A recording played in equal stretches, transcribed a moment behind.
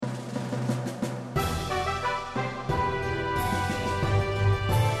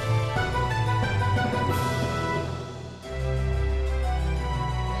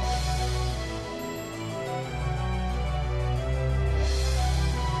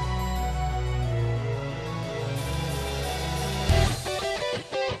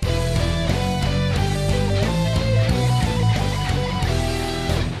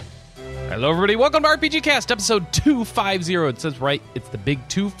everybody. Welcome to RPGCast, episode 250. It says right, it's the big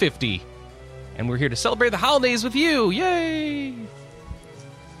 250. And we're here to celebrate the holidays with you. Yay!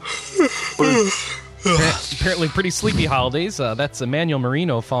 Apparently pretty sleepy holidays. That's Emmanuel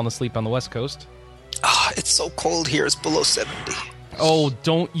Marino falling asleep on the West Coast. It's so cold here. It's below 70. Oh,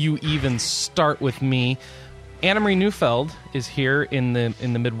 don't you even start with me. Anna Marie Neufeld is here in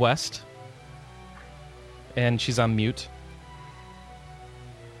the Midwest. And she's on mute.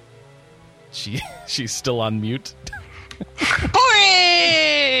 She's still on mute.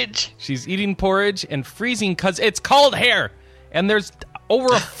 Porridge! She's eating porridge and freezing because it's cold here. And there's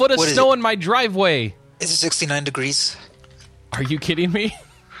over a foot of snow in my driveway. Is it 69 degrees? Are you kidding me?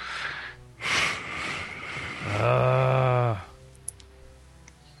 How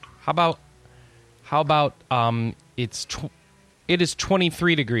about it is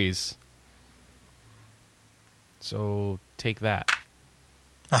 23 degrees. So take that.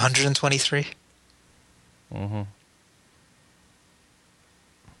 123? Mm-hmm.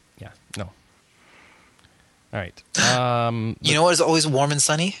 Yeah, no. All right. You know what is always warm and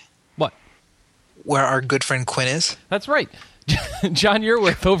sunny? What? Where our good friend Quinn is. That's right. John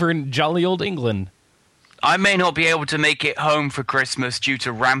Yearworth over in jolly old England. I may not be able to make it home for Christmas due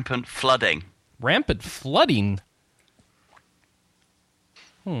to rampant flooding. Rampant flooding?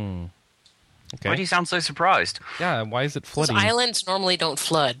 Okay. Why do you sound so surprised? Yeah, why is it flooding? Islands normally don't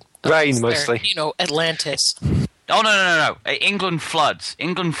flood. Rain, mostly. Atlantis. Oh, no. England floods.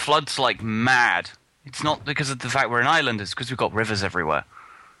 England floods like mad. It's not because of the fact we're an island, it's because we've got rivers everywhere.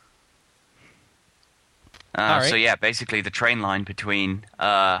 Right. So yeah, basically the train line between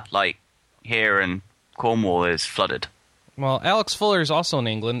here and Cornwall is flooded. Well, Alex Fuller is also in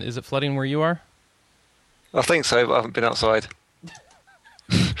England. Is it flooding where you are? I think so, but I haven't been outside.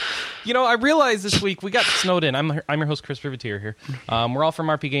 You know, I realized this week we got snowed in. I'm your host, Chris Privateer here. We're all from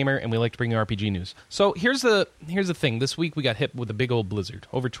RP Gamer, and we like to bring you RPG news. So here's the thing. This week we got hit with a big old blizzard.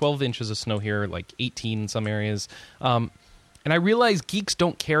 Over 12 inches of snow here, like 18 in some areas. And I realize geeks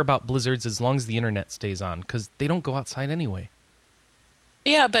don't care about blizzards as long as the internet stays on, because they don't go outside anyway.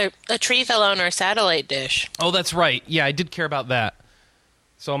 Yeah, but a tree fell on our satellite dish. Oh, that's right. Yeah, I did care about that.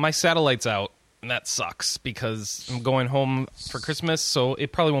 So my satellite's out. And that sucks because I'm going home for Christmas, so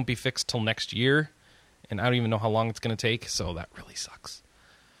it probably won't be fixed till next year. And I don't even know how long it's going to take, so that really sucks.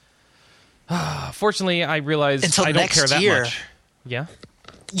 Fortunately, I realized Until I don't next care that year. much. Yeah?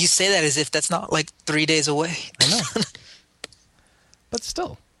 You say that as if that's not like 3 days away. I know. But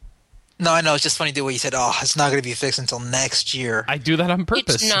still. No, I know. It's just funny the way you said, it's not going to be fixed until next year. I do that on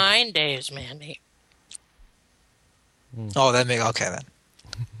purpose. It's 9 days, Mandy. Oh, okay then.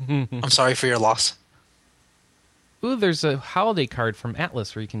 I'm sorry for your loss. Ooh, there's a holiday card from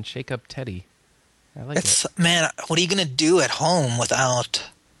Atlas where you can shake up Teddy. I like it. Man, what are you going to do at home without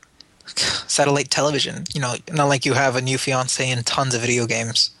satellite television? You know, not like you have a new fiance and tons of video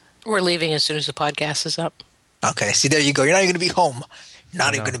games. We're leaving as soon as the podcast is up. Okay, see, there you go. You're not even going to be home.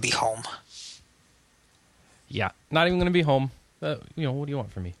 Not even going to be home. Yeah, not even going to be home. What do you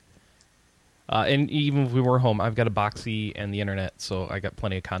want from me? And even if we were home, I've got a Boxy and the internet, so I got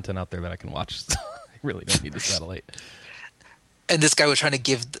plenty of content out there that I can watch. So I really don't need the satellite. And this guy was trying to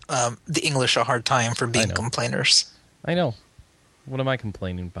give the English a hard time for being complainers. I know. What am I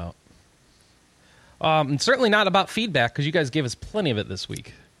complaining about? And certainly not about feedback, because you guys gave us plenty of it this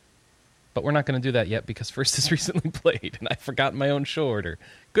week. But we're not going to do that yet, because First is recently played, and I forgot my own show order.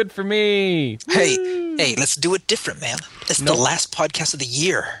 Good for me! Hey, let's do it different, man. It's the last podcast of the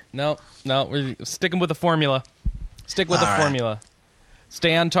year. No, we're sticking with the formula. Stick with the All right. formula.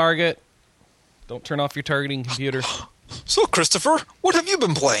 Stay on target. Don't turn off your targeting computer. So, Christopher, what have you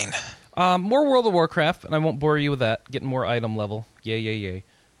been playing? More World of Warcraft, and I won't bore you with that. Getting more item level. Yay.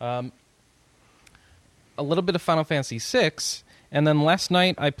 A little bit of Final Fantasy VI, and then last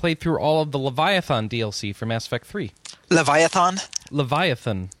night I played through all of the Leviathan DLC for Mass Effect 3. Leviathan?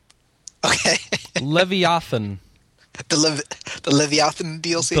 Okay. Leviathan. The Leviathan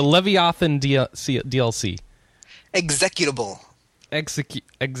DLC? The Leviathan DLC. Executable.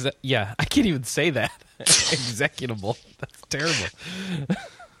 Yeah, I can't even say that. Executable. That's terrible.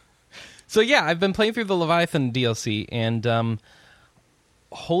 So yeah, I've been playing through the Leviathan DLC, and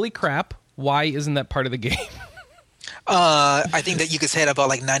holy crap, why isn't that part of the game? I think that you could say it about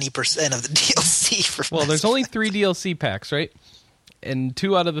like 90% of the DLC for Well, there's only 3 DLC packs, right? And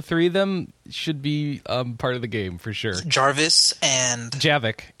 2 out of the 3 of them should be part of the game for sure. Jarvis and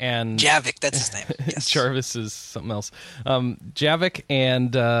Javik, that's his name. Yes. Jarvis is something else. Javik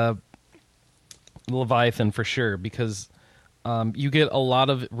and Leviathan for sure, because you get a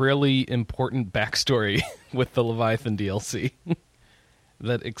lot of really important backstory with the Leviathan DLC.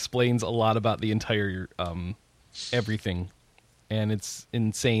 that explains a lot about the entire everything, and it's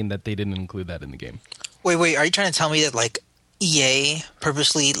insane that they didn't include that in the game. Wait, are you trying to tell me that like EA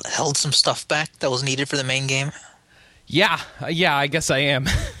purposely held some stuff back that was needed for the main game Yeah, I guess I am.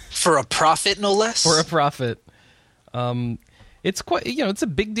 for a profit, no less? For a profit. It's quite, it's a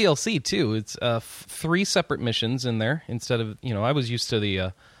big DLC too. It's 3 separate missions in there instead of, I was used to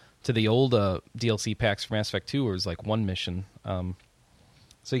the old DLC packs for Mass Effect 2 where it was like 1 mission.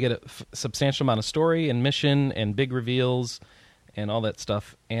 So you get a substantial amount of story and mission and big reveals and all that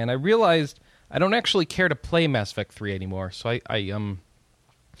stuff. And I realized I don't actually care to play Mass Effect 3 anymore. So I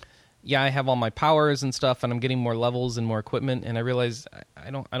have all my powers and stuff, and I'm getting more levels and more equipment. And I realized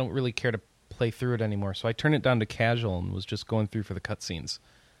I don't really care to play through it anymore. So I turned it down to casual and was just going through for the cutscenes.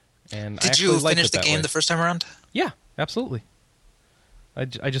 And Did you finish the game the first time around? Yeah, absolutely. I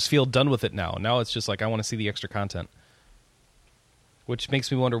just feel done with it now. Now it's just like I want to see the extra content. Which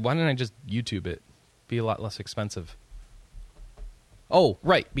makes me wonder, why didn't I just YouTube it? Be a lot less expensive. Oh,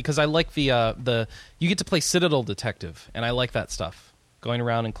 right, because I like the you get to play Citadel Detective, and I like that stuff. Going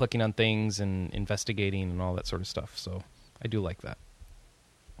around and clicking on things and investigating and all that sort of stuff. So I do like that.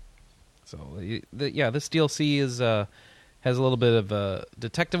 So this DLC has a little bit of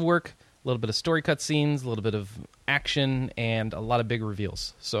detective work, a little bit of story cutscenes, a little bit of action, and a lot of big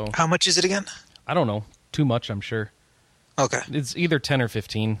reveals. So How much is it again? I don't know, too much, I'm sure. Okay. It's either 10 or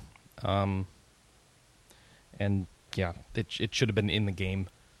 15. And yeah, it should have been in the game.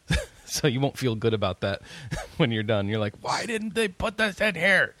 So you won't feel good about that when you're done. You're like, why didn't they put this in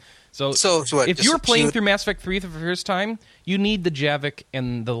here? So what, if you're playing through Mass Effect 3 for the first time, you need the Javik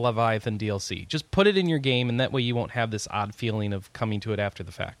and the Leviathan DLC. Just put it in your game, and that way you won't have this odd feeling of coming to it after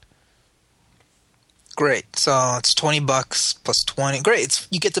the fact. Great. So it's $20 plus 20. Great.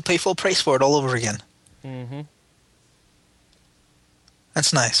 You get to pay full price for it all over again. Mm-hmm.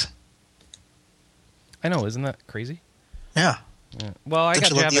 That's nice. I know, isn't that crazy? Yeah. Yeah. Well, I Don't got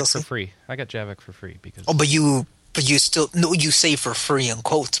you love Javik for DLC? free. I got Javik for free because. Oh, but you still you say for free in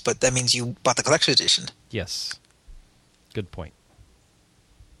quotes, but that means you bought the collection edition. Yes. Good point.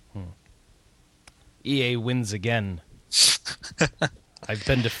 EA wins again. I've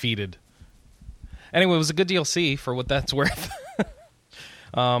been defeated. Anyway, it was a good DLC for what that's worth.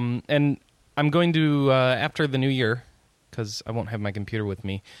 And I'm going to, after the new year, because I won't have my computer with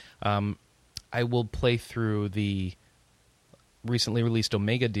me, I will play through the recently released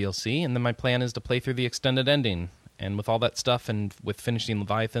Omega DLC, and then my plan is to play through the extended ending. And with all that stuff, and with finishing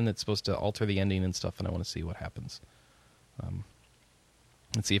Leviathan, it's supposed to alter the ending and stuff, and I want to see what happens. And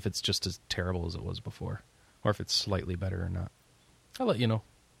see if it's just as terrible as it was before, or if it's slightly better or not. I'll let you know.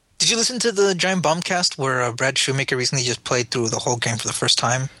 Did you listen to the Giant Bombcast where Brad Shoemaker recently just played through the whole game for the first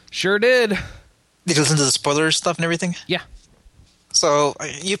time? Sure did. Did you listen to the spoilers stuff and everything? Yeah. So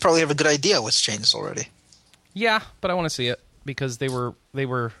you probably have a good idea what's changed already. Yeah, but I want to see it because they were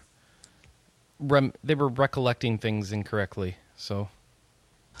recollecting things incorrectly. So,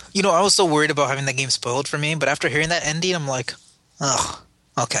 I was so worried about having that game spoiled for me, but after hearing that ending, I'm like, oh,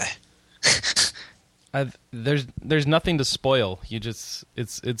 okay. there's nothing to spoil. You just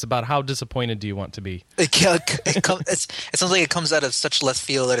it's about how disappointed do you want to be. It sounds like it comes out of such left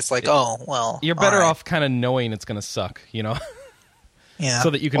field that it's like, oh well. You're better all right. off kind of knowing it's going to suck, Yeah.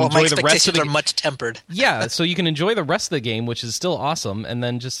 So that you can my enjoy the rest of expectations the are much tempered. Yeah, so you can enjoy the rest of the game, which is still awesome, and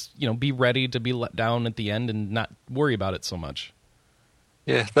then just be ready to be let down at the end and not worry about it so much.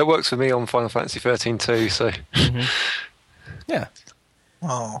 Yeah, that works for me on Final Fantasy 13 too. So, Yeah.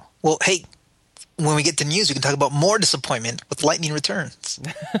 Oh well, hey. When we get to news, we can talk about more disappointment with Lightning Returns.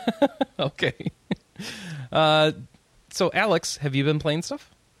 Okay. So, Alex, have you been playing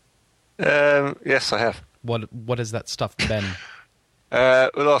stuff? yes, I have. What has that stuff been? The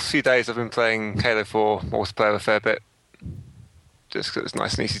last few days I've been playing Halo 4 multiplayer a fair bit, just because it's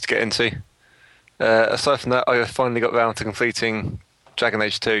nice and easy to get into. Aside from that, I finally got round to completing Dragon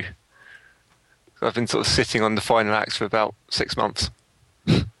Age 2. I've been sort of sitting on the final acts for about 6 months.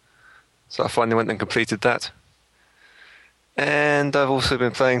 So I finally went and completed that. And I've also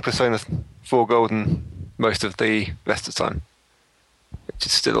been playing Persona 4 Golden most of the rest of the time, which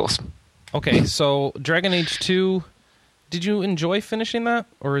is still awesome. Okay, so Dragon Age 2, did you enjoy finishing that?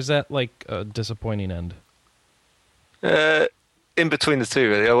 Or is that like a disappointing end? In between the two,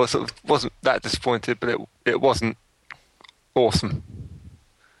 really. I wasn't that disappointed, but it wasn't awesome.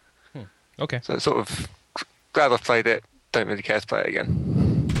 Okay. So sort of glad I've played it. Don't really care to play it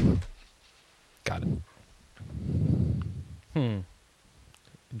again. Got it.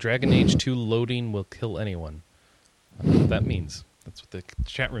 Dragon Age 2 loading will kill anyone. I don't know what that means. That's what the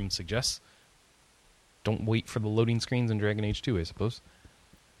chat room suggests. Don't wait for the loading screens in Dragon Age 2, I suppose.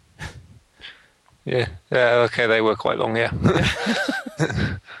 Yeah, okay, they were quite long, yeah.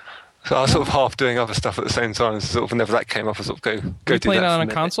 So I was sort of half doing other stuff at the same time. So sort of whenever that came up, I sort of go Were you do playing that. it on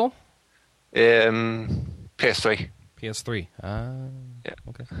a console? PS3. PS3. Yeah.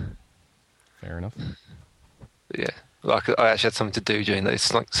 Okay. Fair enough. Yeah, like I actually had something to do during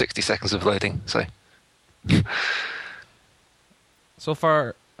those like 60 seconds of loading. So So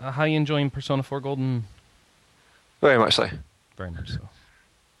far, how are you enjoying Persona 4 Golden? very much so. Very much so.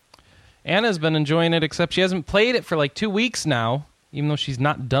 Anna's been enjoying it, except she hasn't played it for like 2 weeks now, even though she's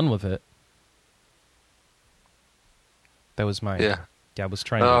not done with it. That was my... Yeah. Yeah, I was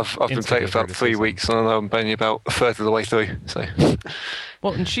trying to... I've been playing it for about 3 weeks, and I'm only about a third of the way through. So.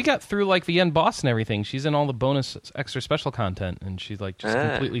 Well, and she got through like the end boss and everything. She's in all the bonus extra special content, and she's like just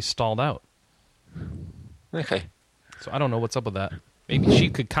completely stalled out. Okay. So I don't know what's up with that. Maybe she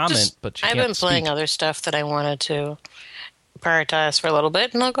could comment, but she I've can't been playing speak. other stuff that I wanted to prioritize for a little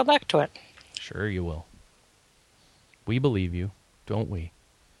bit, and I'll go back to it. Sure you will. We believe you, don't we?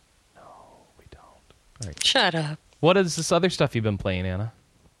 No, we don't. All right. Shut up. What is this other stuff you've been playing, Anna?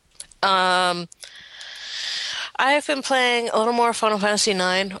 I've been playing a little more Final Fantasy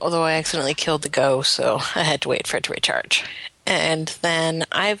IX, although I accidentally killed the Go, so I had to wait for it to recharge. And then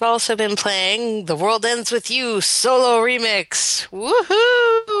I've also been playing The World Ends With You Solo Remix.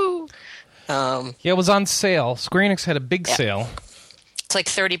 Woohoo! Yeah, it was on sale. Square Enix had a big sale. It's like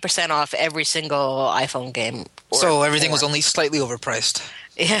 30% off every single iPhone game. So everything was only slightly overpriced.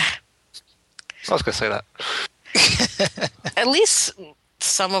 Yeah. I was going to say that. At least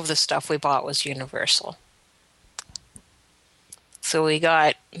some of the stuff we bought was Universal. So we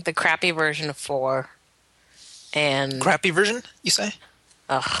got the crappy version of 4. And Crappy version, you say?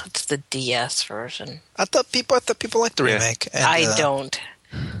 it's the DS version. I thought people liked the Yeah. remake. And, I don't.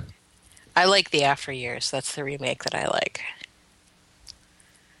 I like the After Years. That's the remake that I like.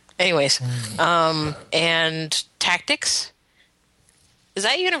 Anyways, and Tactics. Is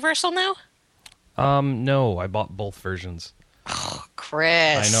that Universal now? No, I bought both versions.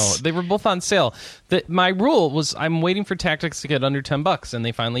 Chris. I know. They were both on sale. My rule was I'm waiting for Tactics to get under $10, and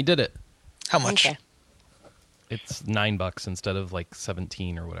they finally did it. How much? Okay. It's $9 instead of like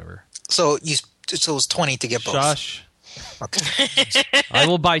 17 or whatever. So it was 20 to get both. Shush. Okay. I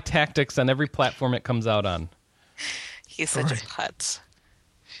will buy Tactics on every platform it comes out on. He's such a putz.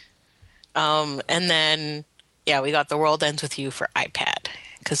 And then, we got The World Ends With You for iPad,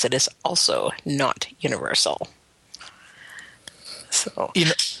 because it is also not Universal. So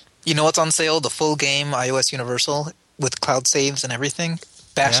You know what's on sale? The full game iOS Universal with cloud saves and everything.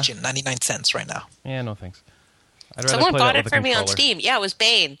 Bastion, 99 cents right now. Yeah, no thanks. I'd rather someone play bought that it with a for me on controller. Steam. Yeah, it was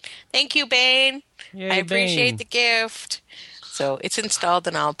Bane. Thank you, Bane. Yay, I appreciate Bane. the gift. So it's installed,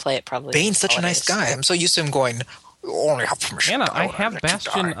 and I'll play it probably. Bane's such a nice guy. I'm so used to him going, "You only have permission. Anna, I to have let you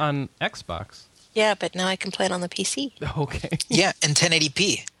Bastion die." on Xbox. Yeah, but now I can play it on the PC. Okay. Yeah, in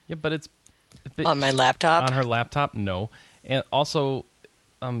 1080p. Yeah, but it's... On my laptop. On her laptop, no. And also,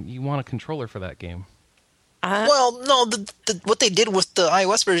 you want a controller for that game. Well, no, what they did with the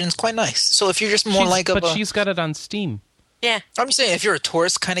iOS version is quite nice. So if you're just more But she's got it on Steam. Yeah. I'm just saying, if you're a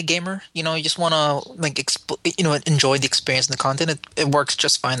tourist kind of gamer, you just want to enjoy the experience and the content. It works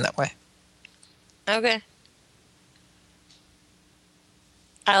just fine that way. Okay.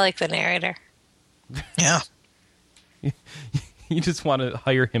 I like the narrator. Yeah. You just want to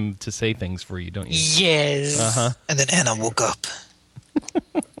hire him to say things for you, don't you? Yes. Uh-huh. And then Anna woke up.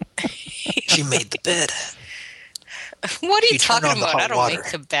 She made the bed. What are you She turned talking on the about? hot I don't water.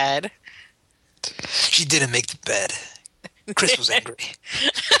 make the bed. She didn't make the bed. Chris was angry.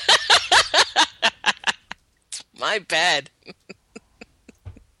 My bed.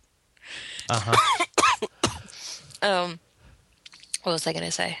 Uh-huh. What was I going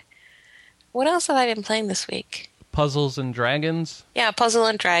to say? What else have I been playing this week? Puzzles and Dragons. Yeah, Puzzle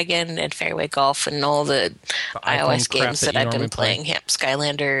and Dragon and Fairway Golf and all the iPhone iOS crap games that that you I've normally been playing. Yep,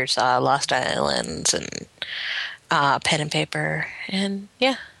 Skylanders, Lost Islands, and Pen and Paper, and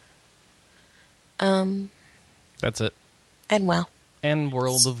yeah. That's it. And well. And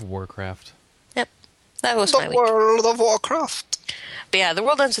World of Warcraft. Yep. That was my The week. World of Warcraft. But yeah, The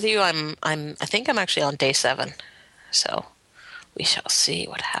World Ends With You, I think I'm actually on day 7. So we shall see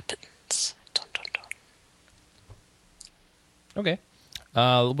what happens. Dun, dun, dun. Okay.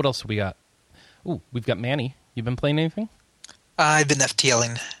 What else have we got? Ooh, we've got Manny. You been playing anything? I've been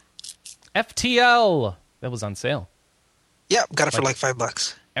FTLing. FTL! That was on sale. Yeah, got it for like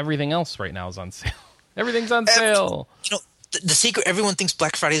 $5. Everything else right now is on sale. Everything's on sale. The secret, everyone thinks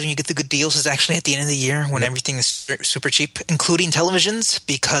Black Friday is when you get the good deals, is actually at the end of the year when everything is super cheap, including televisions,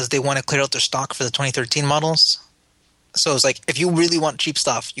 because they want to clear out their stock for the 2013 models. So it's like, if you really want cheap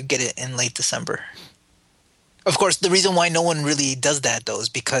stuff, you get it in late December. Of course, the reason why no one really does that, though, is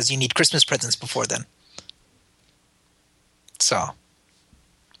because you need Christmas presents before then. So,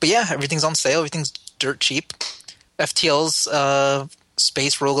 but yeah, everything's on sale. Everything's dirt cheap. FTL's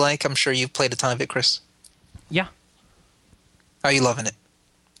space roguelike. I'm sure you've played a ton of it, Chris. Yeah. How are you loving it?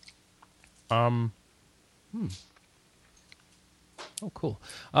 Oh, cool.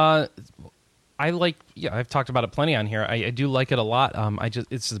 I've talked about it plenty on here. I do like it a lot.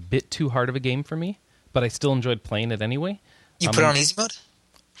 It's a bit too hard of a game for me, but I still enjoyed playing it anyway. You put it on easy mode?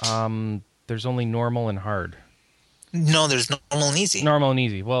 There's only normal and hard. No, there's normal and easy. Normal and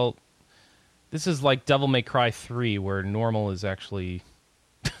easy. Well, this is like Devil May Cry 3, where normal is actually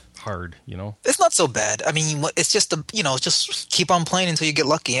hard, you know? It's not so bad. I mean, it's just just keep on playing until you get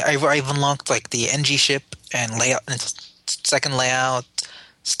lucky. I've unlocked like the NG ship and layout, and second layout,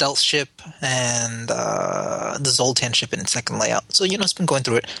 stealth ship, and the Zoltan ship in second layout. So it's been going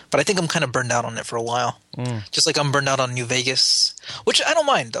through it, but I think I'm kind of burned out on it for a while. Just like I'm burned out on New Vegas, which I don't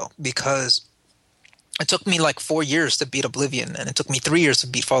mind though, because it took me like 4 years to beat Oblivion, and it took me 3 years to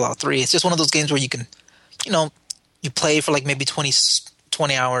beat Fallout 3. It's just one of those games where you can, you play for like maybe 20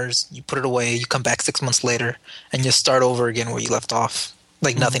 hours, you put it away, you come back 6 months later, and you start over again where you left off.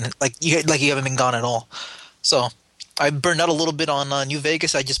 Like nothing, like you haven't been gone at all. So I burned out a little bit on New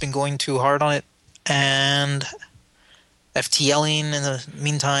Vegas. I've just been going too hard on it, and FTLing in the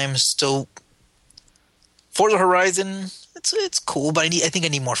meantime. Still, Forza Horizon, it's cool, but I think I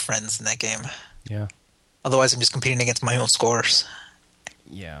need more friends in that game. Yeah. Otherwise, I'm just competing against my own scores.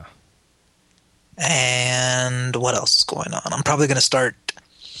 Yeah. And what else is going on? I'm probably going to start...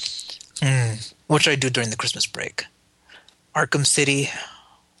 what should I do during the Christmas break? Arkham City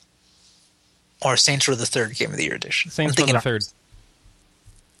or Saints Row the Third Game of the Year edition? Saints Row the Third.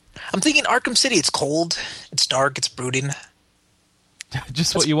 I'm thinking Arkham City. It's cold. It's dark. It's brooding.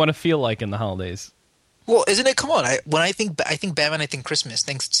 Just what you want to feel like in the holidays. Well, isn't it? Come on. When I think Batman, I think Christmas,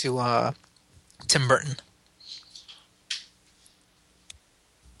 thanks to Tim Burton.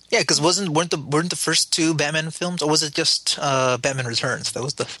 Yeah, because weren't the first two Batman films, or was it just Batman Returns? That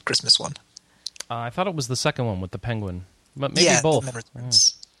was the Christmas one. I thought it was the second one with the Penguin, but maybe both. Batman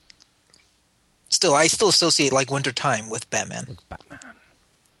Returns. Still, I still associate like winter time with Batman. With Batman.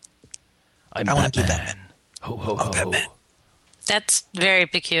 I want to do Batman. Ho ho ho! Batman. That's very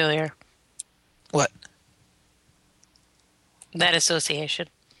peculiar. What? That association.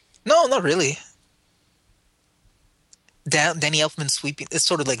 No, not really. Danny Elfman's sweeping. It's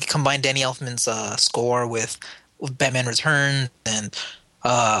sort of like combined Danny Elfman's score with Batman Returns, and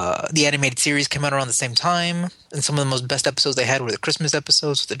the animated series came out around the same time. And some of the most best episodes they had were the Christmas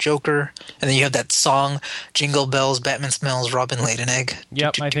episodes with the Joker. And then you have that song, "Jingle Bells, Batman Smells, Robin Laid an Egg."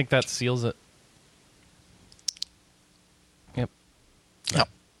 Yep, I think that seals it. Yep.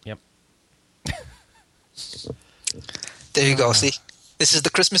 Yep. There you go. See, this is the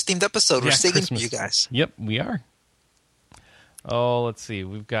Christmas themed episode. We're singing for you guys. Yep, we are. Oh, let's see.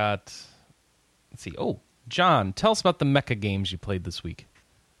 We've got... Let's see. Oh, John, tell us about the mecha games you played this week.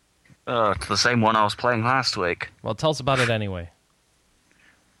 It's the same one I was playing last week. Well, tell us about it anyway.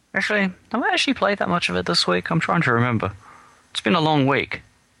 Actually, I haven't actually played that much of it this week. I'm trying to remember. It's been a long week,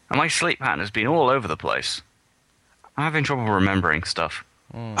 and my sleep pattern has been all over the place. I'm having trouble remembering stuff.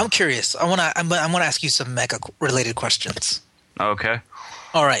 I'm curious. I want to ask you some mecha-related questions. Okay.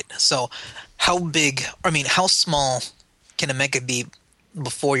 All right. So, how small can a mecha be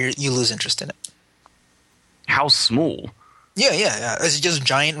before you lose interest in it? How small? Yeah. Is it just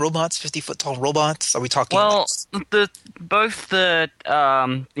giant robots, 50-foot tall robots? Are we talking? Well, both the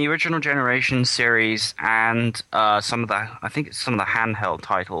original generation series and some of the handheld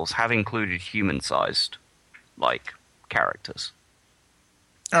titles have included human-sized characters.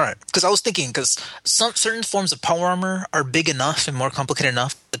 All right, because I was thinking, because certain forms of power armor are big enough and more complicated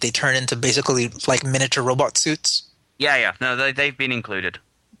enough that they turn into basically like miniature robot suits. Yeah. No, they've been included.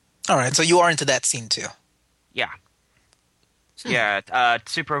 All right, so you are into that scene too. Yeah. Yeah,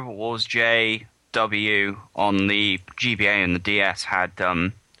 Super Robot Wars JW on the GBA and the DS had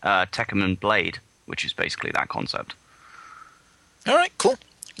Tekkaman Blade, which is basically that concept. All right, cool.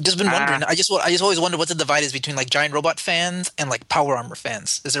 Just been wondering. I just always wonder what the divide is between like giant robot fans and like power armor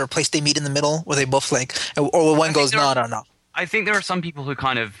fans. Is there a place they meet in the middle where they both like, or one goes no? I think there are some people who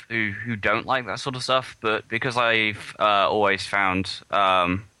kind of who don't like that sort of stuff, but because I've always found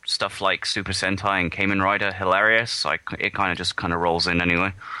stuff like Super Sentai and Kamen Rider hilarious, it kind of rolls in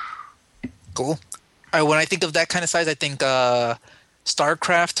anyway. Cool. When I think of that kind of size, I think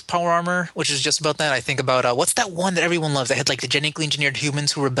StarCraft Power Armor, which is just about that. I think about what's that one that everyone loves? They had like the genetically engineered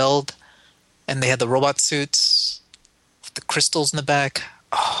humans who rebelled, and they had the robot suits. with the crystals in the back.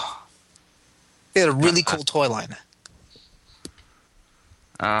 Oh, they had a really cool toy line.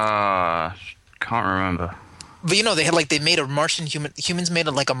 Can't remember. But they made a Martian humans made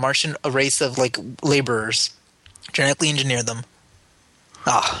a Martian race of like laborers, genetically engineered them.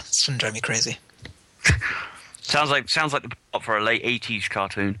 It's gonna drive me crazy. Sounds like the plot for a late 80s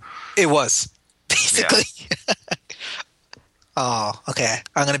cartoon. It was basically. Yeah. Oh, okay.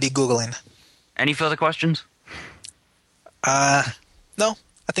 I'm gonna be Googling. Any further questions? No. I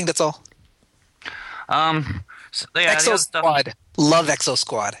think that's all. Exo Squad. Love Exo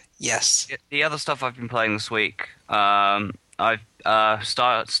Squad. Yes. The other stuff I've been playing this week, I've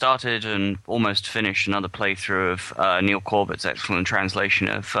started and almost finished another playthrough of Neil Corbett's excellent translation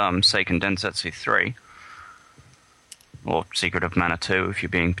of Seiken Densetsu 3. Or Secret of Mana 2, if you're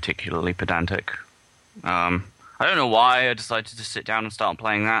being particularly pedantic. I don't know why I decided to sit down and start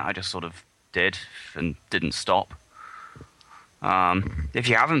playing that. I just sort of did and didn't stop. If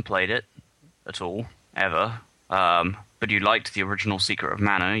you haven't played it at all, ever, but you liked the original Secret of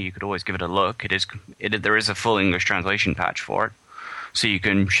Mana, you could always give it a look. There is a full English translation patch for it, so you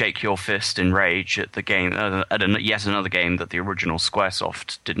can shake your fist in rage at the game, yet another game that the original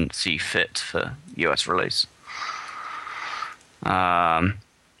SquareSoft didn't see fit for US release.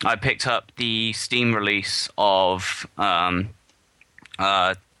 I picked up the Steam release of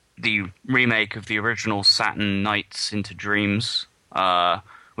the remake of the original Saturn Nights into Dreams,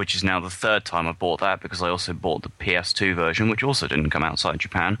 which is now the third time I bought that, because I also bought the PS2 version, which also didn't come outside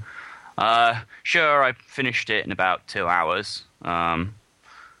Japan. Sure, I finished it in about 2 hours,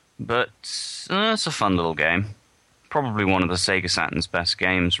 but it's a fun little game. Probably one of the Sega Saturn's best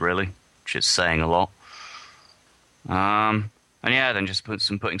games, really, which is saying a lot. And yeah, then just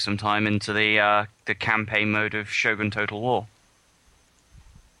putting some time into the campaign mode of Shogun Total War.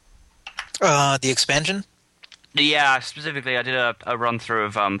 The expansion? Yeah, specifically I did a run-through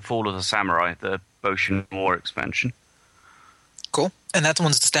of Fall of the Samurai, the Boshin War expansion. Cool. And that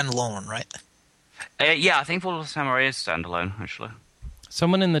one's the standalone one, right? Yeah, I think Fall of the Samurai is standalone, actually.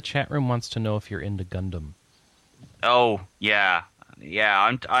 Someone in the chat room wants to know if you're into Gundam. Oh, yeah.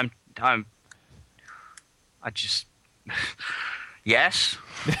 Yeah, I just... Yes.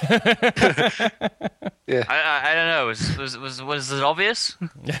 Yeah. I don't know. Was it obvious?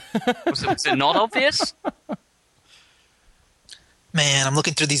 was it not obvious? Man, I'm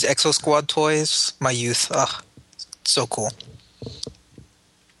looking through these Exo Squad toys. My youth. So cool.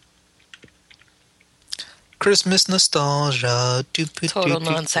 Christmas nostalgia. Total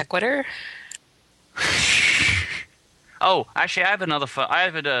non sequitur. Oh, actually, I have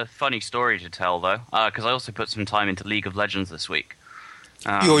a funny story to tell, though, because I also put some time into League of Legends this week.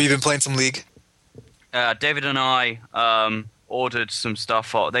 You've been playing some League? David and I ordered some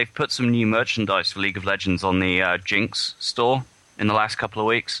stuff. They've put some new merchandise for League of Legends on the Jinx store in the last couple of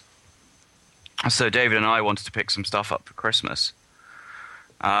weeks. So David and I wanted to pick some stuff up for Christmas.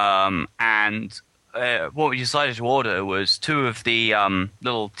 And what we decided to order was 2 of the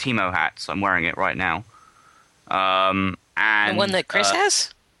little Teemo hats. I'm wearing it right now. And the one that Chris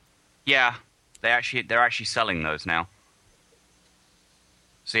has? Yeah, they're actually selling those now.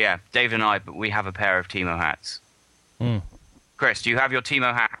 So yeah, Dave and I, but we have a pair of Teemo hats. Mm. Chris, do you have your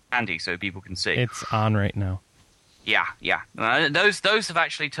Teemo hat handy so people can see? It's on right now. Yeah. Those have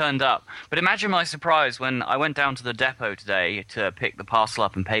actually turned up. But imagine my surprise when I went down to the depot today to pick the parcel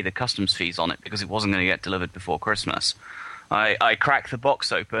up and pay the customs fees on it because it wasn't going to get delivered before Christmas. I crack the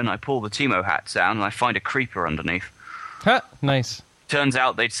box open, I pull the Teemo hats down, and I find a creeper underneath. Ha! Nice. Turns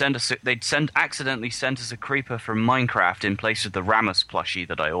out they'd accidentally sent us a creeper from Minecraft in place of the Rammus plushie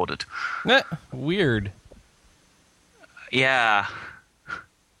that I ordered. Weird. Yeah. Are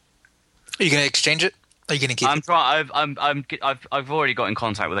you going to exchange it? Are you going to keep it? I've already got in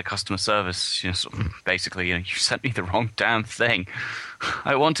contact with the customer service. Basically, you sent me the wrong damn thing.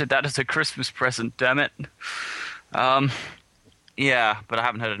 I wanted that as a Christmas present. Damn it. Yeah, but I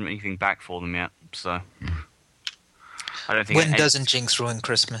haven't heard anything back for them yet. So I don't think. When doesn't Jinx ruin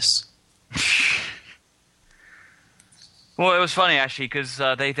Christmas? Well, it was funny actually because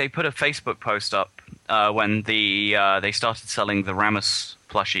they put a Facebook post up when they started selling the Rammus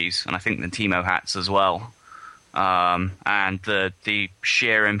plushies and I think the Teemo hats as well. And the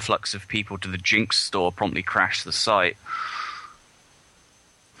sheer influx of people to the Jinx store promptly crashed the site.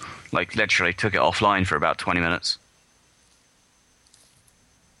 Like literally took it offline for about 20 minutes.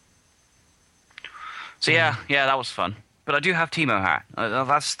 So yeah, that was fun. But I do have Teemo hat.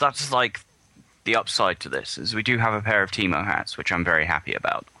 That's like the upside to this is we do have a pair of Teemo hats, which I'm very happy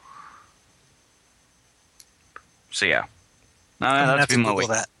about. So yeah, that's been my week.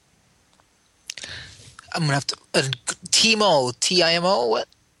 I'm gonna have to Timo, Timo. What?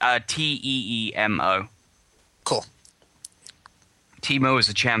 Teemo. Cool. Teemo is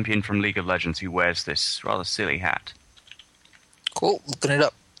a champion from League of Legends who wears this rather silly hat. Cool. Looking it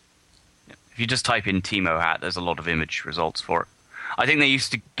up. If you just type in Teemo hat, there's a lot of image results for it. I think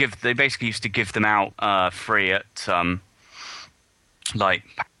they basically used to give them out free at like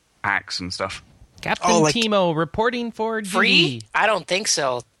packs and stuff. Captain Teemo reporting for Free? GD. I don't think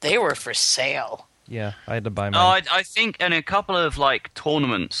so. They were for sale. Yeah, I had to buy mine. I think in a couple of like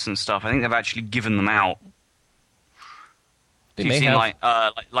tournaments and stuff, I think they've actually given them out. They You've may seen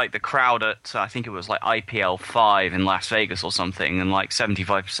have. like the crowd at I think it was like IPL 5 in Las Vegas or something, and like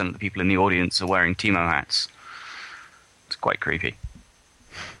 75% of the people in the audience are wearing Teemo hats. It's quite creepy.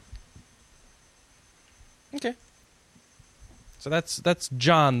 Okay. So that's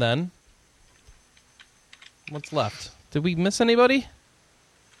John then. What's left? Did we miss anybody?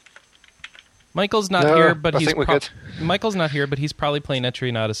 Michael's not here, but I think we're good. Michael's not here, but he's probably playing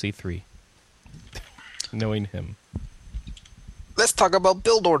Etrian Odyssey 3. Knowing him. Let's talk about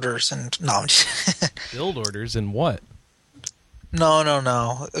build orders and no. I'm just Build orders and what? No.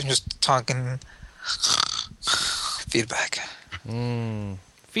 I'm just talking feedback.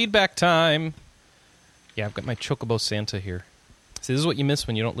 Feedback time. Yeah, I've got my Chocobo Santa here. See, this is what you miss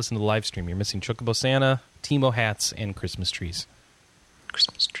when you don't listen to the live stream. You're missing Chocobo Santa, Teemo hats, and Christmas trees.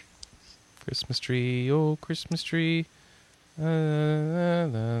 Christmas tree. Christmas tree, oh, Christmas tree. I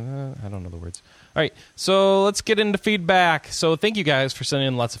don't know the words. All right, so let's get into feedback. So thank you guys for sending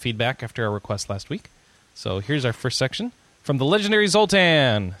in lots of feedback after our request last week. So here's our first section. From the legendary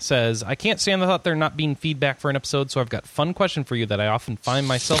Zoltan says, I can't stand the thought there not being feedback for an episode, so I've got a fun question for you that I often find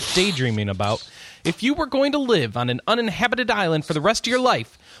myself daydreaming about. If you were going to live on an uninhabited island for the rest of your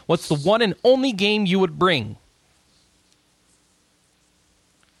life, what's the one and only game you would bring?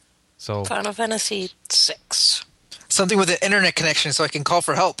 So Final Fantasy VI. Something with an internet connection so I can call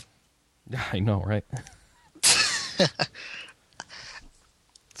for help. I know, right?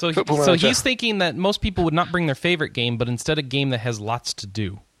 So Football Manager. he's thinking that most people would not bring their favorite game, but instead a game that has lots to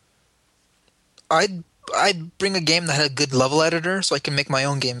do. I'd bring a game that had a good level editor so I can make my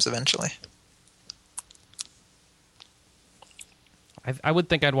own games eventually. I would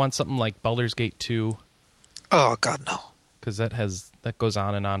think I'd want something like Baldur's Gate 2, Oh God, no. because that goes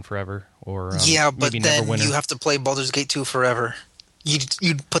on and on forever. Or Yeah, but maybe then Neverwinter. you have to play Baldur's Gate 2 forever.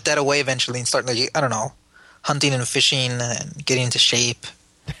 You'd put that away eventually and start, like, I don't know, hunting and fishing and getting into shape.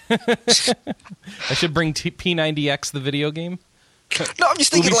 I should bring P90X, the video game. No, I'm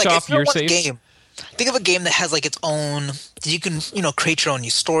just thinking, like, Ubisoft, if you you're want a safe. game, think of a game that has, like, its own, that you can, create your own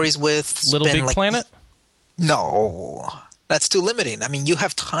new stories with. Little spend, Big like, Planet? No, that's too limiting. I mean, you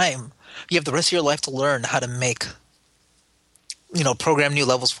have time. You have the rest of your life to learn how to make, program new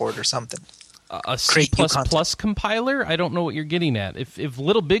levels for it or something. A C++ Create new content. compiler? I don't know what you're getting at. If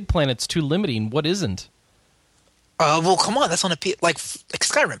Little Big Planet's too limiting, what isn't? Well, come on, that's on a like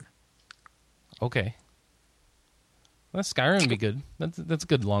Skyrim. Okay. Well, Skyrim would be good. That's a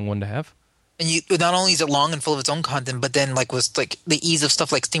good long one to have. And not only is it long and full of its own content, but then with like the ease of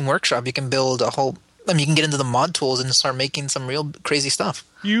stuff like Steam Workshop, you can build a whole. I mean, you can get into the mod tools and start making some real crazy stuff.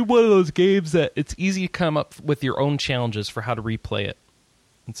 You one of those games that it's easy to come up with your own challenges for how to replay it,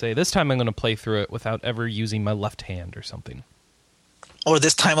 and say this time I'm going to play through it without ever using my left hand or something. Or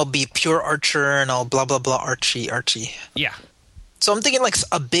this time I'll be pure archer and I'll blah blah blah Archie. Yeah. So I'm thinking like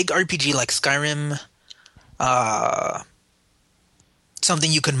a big RPG like Skyrim,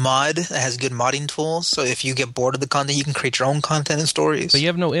 something you can mod that has good modding tools. So if you get bored of the content, you can create your own content and stories. But you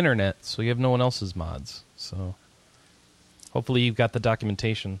have no internet, so you have no one else's mods. So hopefully you've got the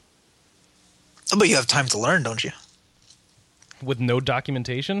documentation. But you have time to learn, don't you? With no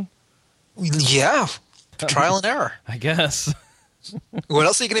documentation? Yeah, trial and error. I guess. What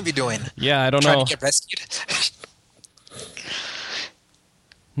else are you going to be doing? Yeah, I don't Trying know. to get rescued.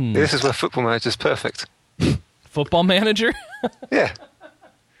 This is where Football Manager is perfect. Football Manager? Yeah.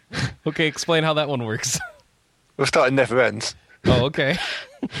 Okay, explain how that one works. We'll start it never ends. Oh, okay.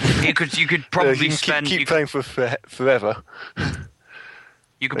 You could You probably can spend keep playing for forever.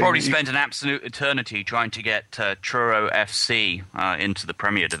 You could probably You- spend an absolute eternity trying to get Truro FC into the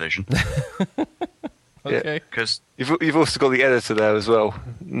Premier Division. Okay. Because You've also got the editor there as well.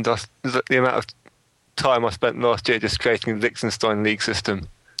 And that's the amount of time I spent last year just creating the Liechtenstein league system.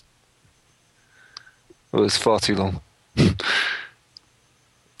 It was far too long.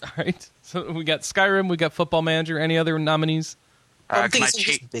 All right. So we got Skyrim, we got Football Manager. Any other nominees? I'm can I thinking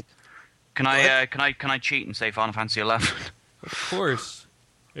cheat? just big. Can I cheat and say Final Fantasy 11? Of course.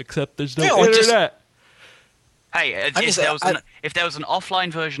 Except there's no Yeah, well, internet. Hey, if there was an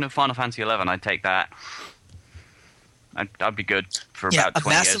offline version of Final Fantasy XI, I'd take that. I'd be good for about 20 years. A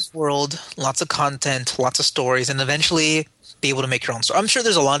massive world, lots of content, lots of stories, and eventually be able to make your own story. I'm sure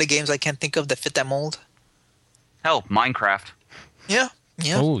there's a lot of games I can't think of that fit that mold. Hell, Minecraft. Yeah.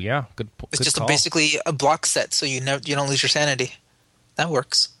 Oh, yeah. It's just call. basically a block set, so you don't lose your sanity. That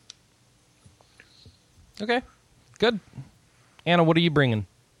works. Okay, good. Anna, what are you bringing?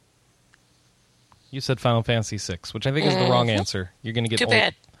 You said Final Fantasy VI, which I think is the wrong answer. You're gonna get Too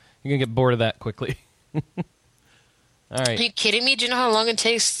bad. You're gonna get bored of that quickly. All right. Are you kidding me? Do you know how long it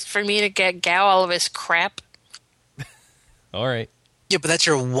takes for me to get Gao all of his crap? All right. Yeah, but that's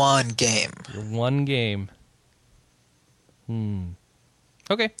your one game. Your one game.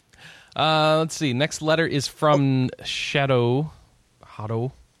 Okay. Let's see. Next letter is from Shadow.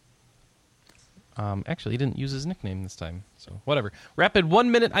 Hado. Actually, he didn't use his nickname this time, so whatever. Rapid 1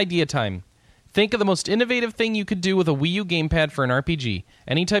 minute idea time. Think of the most innovative thing you could do with a Wii U gamepad for an RPG.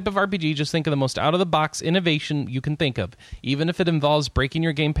 Any type of RPG, just think of the most out-of-the-box innovation you can think of, even if it involves breaking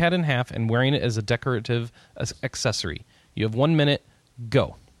your gamepad in half and wearing it as a decorative accessory. You have 1 minute.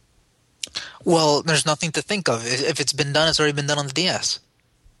 Go. Well, there's nothing to think of. If it's been done, it's already been done on the DS.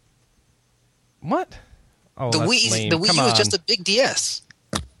 What? Oh, The that's Wii lame. the Wii Come U is on. just a big DS.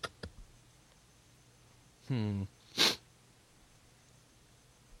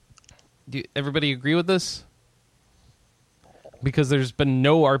 Do everybody agree with this? Because there's been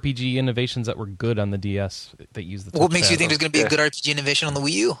no RPG innovations that were good on the DS that use the touchpad. What makes you think there's going to be Yeah. a good RPG innovation on the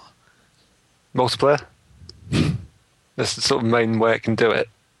Wii U? Multiplayer. That's the sort of main way it can do it.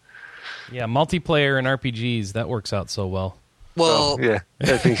 Yeah, multiplayer and RPGs, that works out so well. Well, Yeah,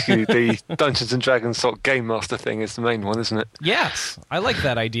 I think the Dungeons and Dragons sort of game master thing is the main one, isn't it? Yes, I like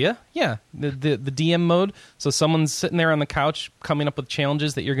that idea. Yeah, the DM mode. So someone's sitting there on the couch coming up with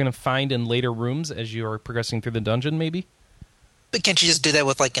challenges that you're going to find in later rooms as you are progressing through the dungeon, maybe? but can't you just do that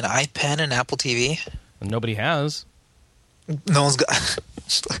with like an iPad and Apple TV? And nobody has. No one's got.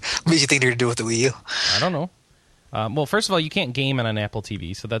 What makes you think they're going to do it with the Wii U? I don't know. Well, first of all, you can't game on an Apple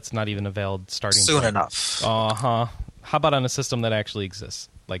TV, so that's not even a valid starting Soon point. enough. Uh-huh. How about on a system that actually exists,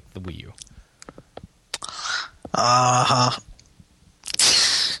 like the Wii U? Uh-huh.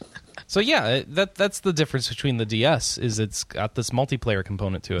 So yeah, that's the difference between the DS, is it's got this multiplayer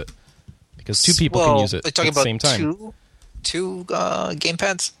component to it. Because two people can use it Are you at talking the same time. about two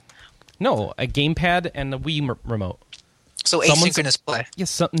gamepads? No, a gamepad and a Wii remote. So Someone's- asynchronous play.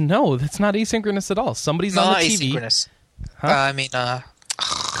 Yes, no, that's not asynchronous at all. Somebody's on Not the TV. asynchronous. Huh?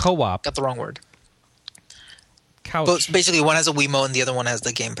 Co-op. Got the wrong word. Couch. But basically, one has a Wiimote and the other one has the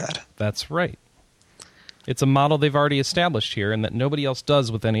gamepad. That's right. It's a model they've already established here and that nobody else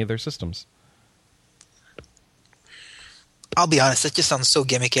does with any of their systems. I'll be honest, that just sounds so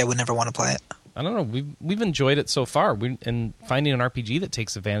gimmicky. I would never want to play it. I don't know. We've enjoyed it so far. And finding an RPG that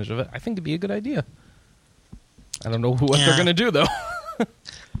takes advantage of it, I think, would be a good idea. I don't know what they're going to do, though.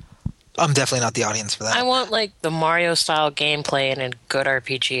 I'm definitely not the audience for that. I want like the Mario style gameplay in a good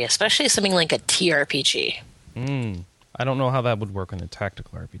RPG, especially something like a TRPG. I don't know how that would work in a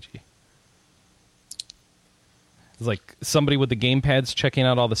tactical RPG. It's like somebody with the gamepads checking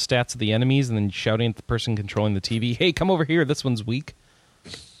out all the stats of the enemies and then shouting at the person controlling the TV, "Hey, come over here, this one's weak."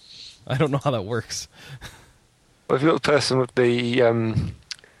 I don't know how that works. Well, if you've got the person with the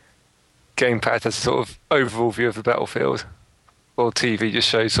gamepad has a sort of overall view of the battlefield, or TV just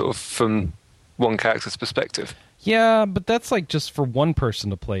shows sort of from one character's perspective. Yeah, but that's like just for one person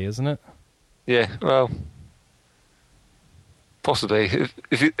to play, isn't it? Yeah, well, possibly.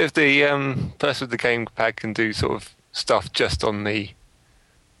 If the person with the gamepad can do sort of stuff just on the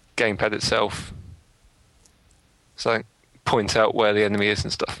gamepad itself, so like point out where the enemy is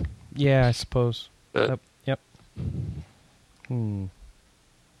and stuff. Yeah, I suppose. But Yep.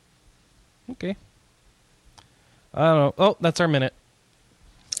 Okay. I don't know. Oh, that's our minute.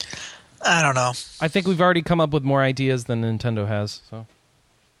 I don't know. I think we've already come up with more ideas than Nintendo has, so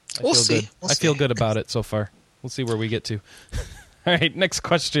We'll see. I feel good about it so far. We'll see where we get to. All right, next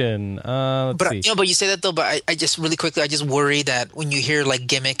question. Let's see. But you say that though. But I just really quickly, I just worry that when you hear like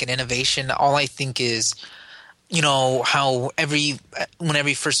gimmick and innovation, all I think is, you know, how when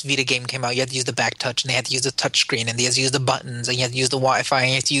every first Vita game came out, you had to use the back touch, and they had to use the touch screen, and they had to use the buttons, and you had to use the Wi-Fi, and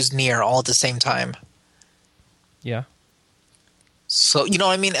you had to use Near all at the same time. Yeah. So you know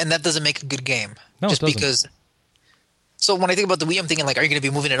what I mean, and that doesn't make a good game. No, just it doesn't. because. So when I think about the Wii, I'm thinking like, are you going to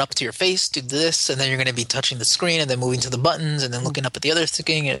be moving it up to your face, do this, and then you're going to be touching the screen, and then moving to the buttons, and then looking up at the other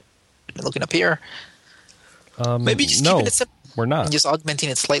thing, and looking up here. Maybe just keeping it simple. We're not. And just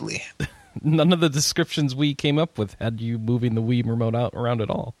augmenting it slightly. None of the descriptions we came up with had you moving the Wii remote out around at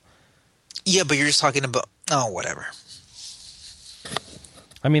all. Yeah, but you're just talking about whatever.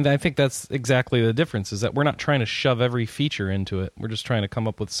 I mean, I think that's exactly the difference, is that we're not trying to shove every feature into it. We're just trying to come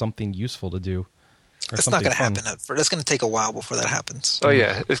up with something useful to do. That's not going to happen. That's going to take a while before that happens. Oh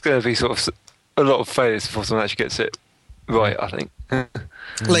yeah, it's going to be sort of a lot of failures before someone actually gets it right, I think.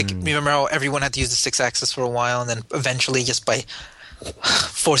 Like, remember how everyone had to use the 6-axis for a while, and then eventually just by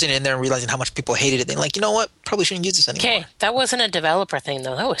forcing it in there and realizing how much people hated it, they're like, you know what? Probably shouldn't use this anymore. Okay, that wasn't a developer thing,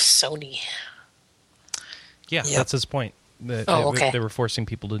 though. That was Sony. Yeah, Yep. that's his point. Okay. They were forcing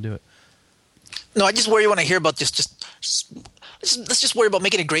people to do it. No, I just worry when I hear about let's just worry about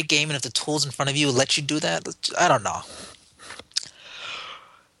making a great game, and if the tools in front of you let you do that, I don't know.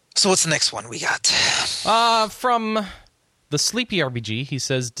 So what's the next one we got? From the Sleepy RPG, he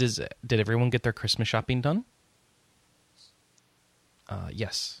says, did everyone get their Christmas shopping done?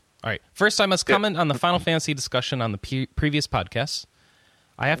 Yes. All right. First, I must comment on the Final Fantasy discussion on the previous podcasts.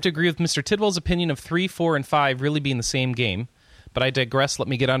 I have to agree with Mr. Tidwell's opinion of 3, 4, and 5 really being the same game, but I digress. Let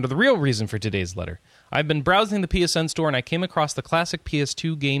me get on to the real reason for today's letter. I've been browsing the PSN store, and I came across the classic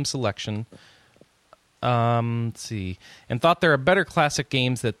PS2 game selection, let's see, and thought there are better classic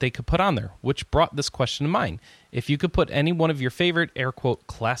games that they could put on there, which brought this question to mind. If you could put any one of your favorite, air quote,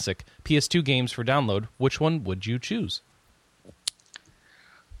 classic PS2 games for download, which one would you choose?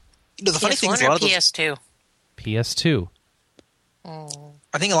 You know, the funny thing is, PS1 or PS2? PS2.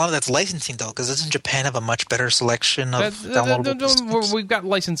 I think a lot of that's licensing, though, because doesn't Japan have a much better selection of downloadable systems? We've got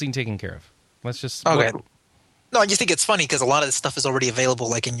licensing taken care of. Let's just... Okay. No, I just think it's funny because a lot of this stuff is already available,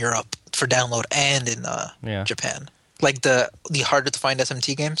 like in Europe for download and in Japan, like the harder to find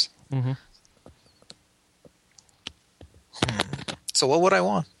SMT games. Mm-hmm. So what would I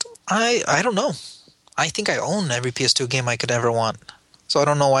want? I don't know. I think I own every PS2 game I could ever want, so I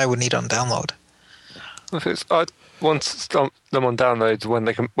don't know why I would need it on download. If it's, I want them on downloads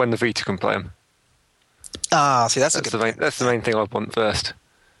when the Vita can play them. See, that's a good point. That's the main thing I'd want first.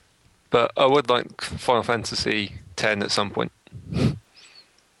 But I would like Final Fantasy X at some point.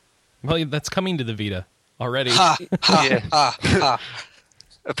 Well, that's coming to the Vita already. Ha, ha, Yeah. ha, ha.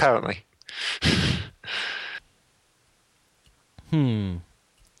 Apparently.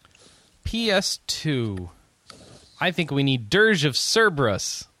 PS2. I think we need Dirge of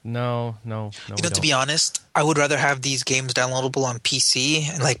Cerberus. No. To be honest, I would rather have these games downloadable on PC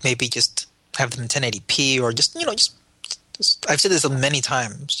and like maybe just have them in 1080p or just I've said this many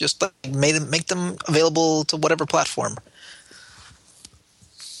times. Just like make them available to whatever platform.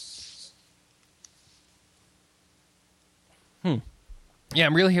 Yeah,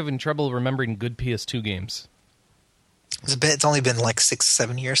 I'm really having trouble remembering good PS2 games. It's only been like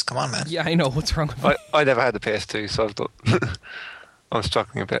 6-7 years. Come on, man. Yeah, I know. What's wrong with me? I never had the PS2, so I've got... I'm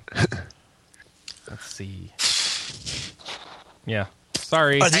struggling a bit. Let's see. Yeah.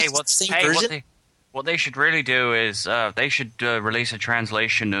 Sorry. Hey, what's the same version? What they should really do is they should release a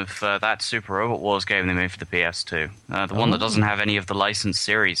translation of that Super Robot Wars game they made for the PS2. The one that doesn't have any of the licensed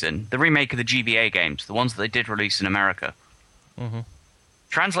series in. The remake of the GBA games, the ones that they did release in America. Mm-hmm.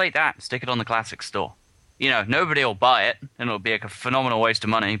 Translate that, stick it on the Classic Store. You know, nobody will buy it, and it'll be a phenomenal waste of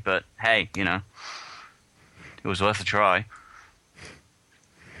money, but hey, you know, it was worth a try.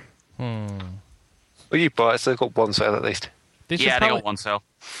 Well, you buy it, so they've got one sale at least. They got one sale.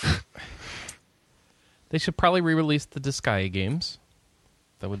 They should probably re-release the Disgaea games.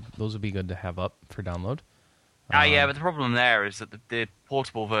 Those would be good to have up for download. Yeah, but the problem there is that the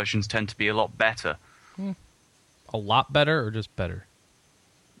portable versions tend to be a lot better. A lot better or just better?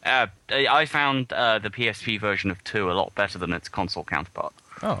 I found the PSP version of 2 a lot better than its console counterpart.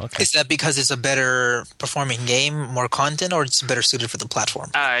 Oh, okay. Is that because it's a better performing game, more content, or it's better suited for the platform?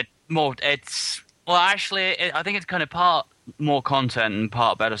 I think it's kind of part more content and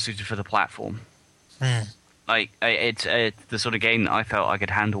part better suited for the platform. Like it's the sort of game that I felt I could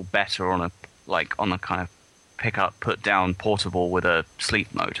handle better on a kind of pick up, put down portable with a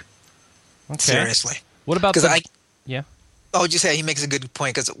sleep mode. Okay. Seriously. What about yeah? Oh, just say he makes a good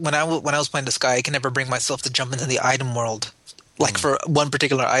point because when I was playing the Sky, I can never bring myself to jump into the item world, like for one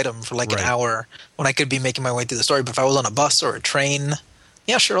particular item for like an hour when I could be making my way through the story. But if I was on a bus or a train,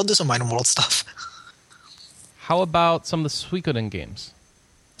 yeah, sure, I'll do some item world stuff. How about some of the Suikoden games?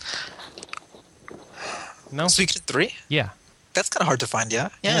 No, Suikoden 3? Yeah, that's kind of hard to find. Yeah,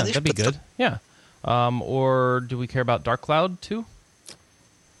 that'd be good. Yeah, or do we care about Dark Cloud too?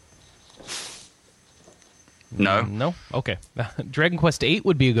 No. No? Okay. Dragon Quest VIII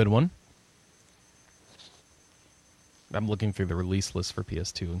would be a good one. I'm looking through the release list for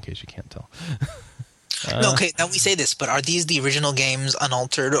PS2 in case you can't tell. Okay, now we say this, but are these the original games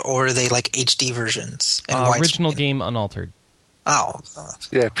unaltered or are they like HD versions? And original game unaltered. Oh.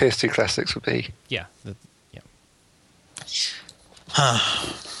 Yeah, PS2 classics would be. Yeah.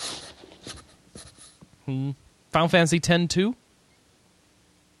 Final Fantasy X-2?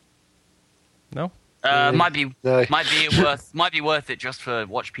 No? Might be No. might be worth it just for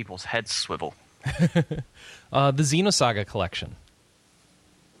watch people's heads swivel. The Xenosaga collection.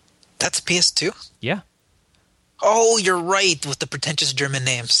 That's PS2? Yeah. Oh, you're right, with the pretentious German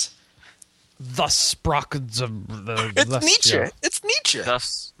names. Thus It's Nietzsche. Yeah. It's Nietzsche.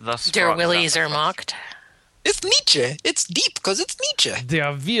 Thus Der Willy Zermacht. It's Nietzsche. It's deep because it's Nietzsche.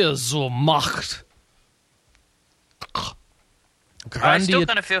 Der wir so macht. I still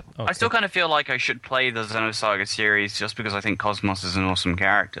kind of feel. Okay. I still kind of feel like I should play the Xenosaga series just because I think Cosmos is an awesome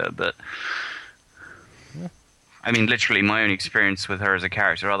character. But I mean, literally, my own experience with her as a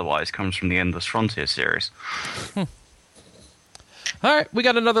character otherwise comes from the Endless Frontier series. All right, we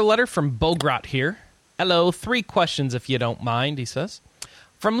got another letter from Bogrot here. Hello, 3 questions if you don't mind, he says.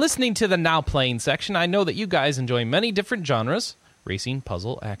 From listening to the Now Playing section, I know that you guys enjoy many different genres, racing,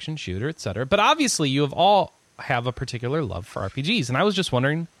 puzzle, action, shooter, etc. But obviously you have a particular love for RPGs, and I was just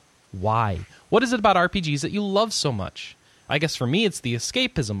wondering why. What is it about RPGs that you love so much? I guess for me it's the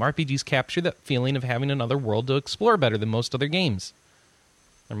escapism. RPGs capture that feeling of having another world to explore better than most other games.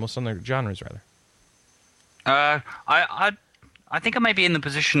 Or most other genres, rather. I think I may be in the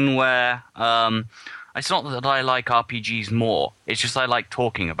position where it's not that I like RPGs more. It's just I like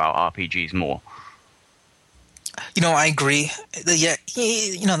talking about RPGs more. I agree. Yeah,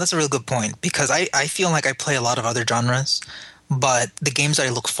 that's a real good point because I feel like I play a lot of other genres, but the games that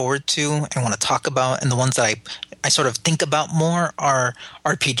I look forward to and want to talk about and the ones that I sort of think about more are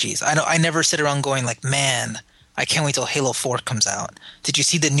RPGs. I never sit around going like, man, I can't wait till Halo 4 comes out. Did you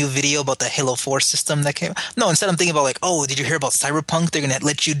see the new video about the Halo 4 system that came? No, instead I'm thinking about like, oh, did you hear about Cyberpunk? They're going to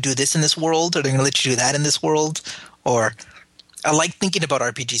let you do this in this world, or they're going to let you do that in this world. Or I like thinking about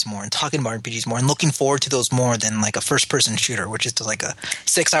RPGs more and talking about RPGs more and looking forward to those more than like a first-person shooter, which is like a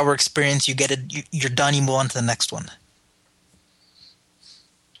 6-hour experience. You get it, you're done, you move on to the next one.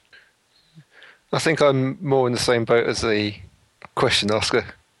 I think I'm more in the same boat as the question asker.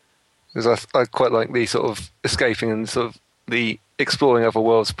 Because I quite like the sort of escaping and sort of the exploring other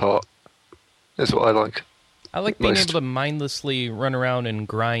worlds part. Is what I like. I like being most. able to mindlessly run around and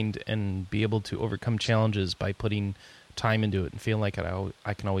grind and be able to overcome challenges by putting time into it and feeling like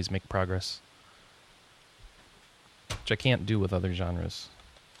I can always make progress. Which I can't do with other genres.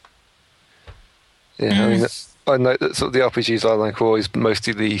 Yeah, I mean, I know that sort of the RPGs I like are always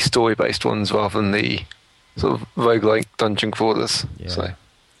mostly the story-based ones rather than the sort of roguelike dungeon crawlers. Yeah. So.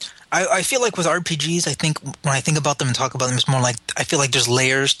 I feel like with RPGs, I think when I think about them and talk about them, it's more like I feel like there's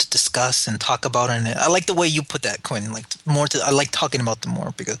layers to discuss and talk about, and I like the way you put that, Quinn. Like I like talking about them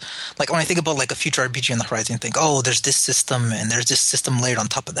more because, like, when I think about like a future RPG on the horizon, I think, oh, there's this system and there's this system layered on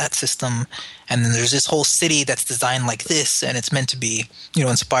top of that system, and then there's this whole city that's designed like this, and it's meant to be,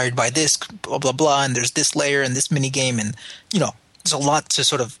 inspired by this, blah blah blah, and there's this layer and this mini game, and there's a lot to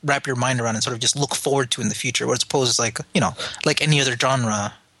sort of wrap your mind around and sort of just look forward to in the future. Whereas opposed to like any other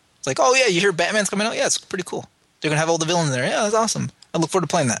genre. It's like, oh yeah, you hear Batman's coming out? Yeah, it's pretty cool. They're gonna have all the villains there. Yeah, that's awesome. I look forward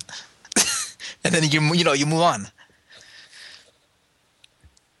to playing that. And then you move on.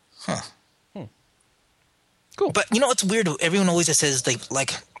 Huh. Cool. But it's weird. Everyone always says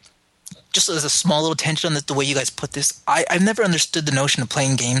like just as a small little tension on the way you guys put this. I've never understood the notion of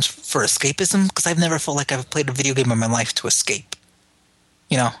playing games for escapism because I've never felt like I've played a video game in my life to escape.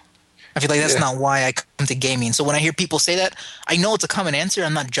 I feel like that's not why I come to gaming. So when I hear people say that, I know it's a common answer.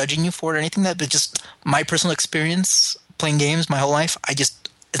 I'm not judging you for it or anything like that, but just my personal experience playing games my whole life, it's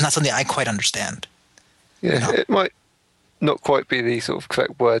not something I quite understand. Yeah, It might not quite be the sort of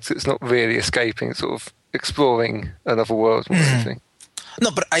correct words. It's not really escaping. It's sort of exploring another world more than anything.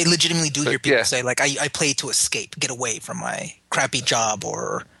 No, but I legitimately do hear people say, like, I play to escape, get away from my crappy job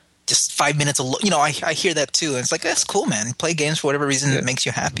or just 5 minutes alone. I hear that too. And it's like, that's cool, man. Play games for whatever reason that makes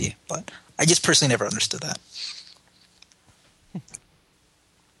you happy. But I just personally never understood that.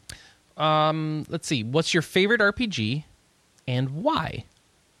 Let's see. What's your favorite RPG and why?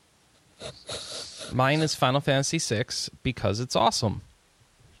 Mine is Final Fantasy VI because it's awesome.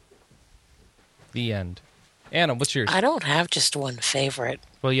 The end. Anna, what's yours? I don't have just one favorite.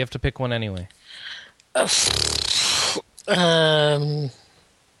 Well, you have to pick one anyway.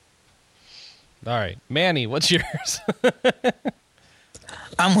 All right, Manny, what's yours?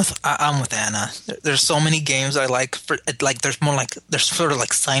 I'm with Anna. There's so many games I like. There's sort of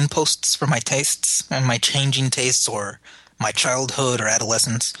like signposts for my tastes and my changing tastes or my childhood or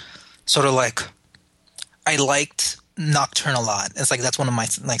adolescence. Sort of like I liked Nocturne a lot. It's like that's one of my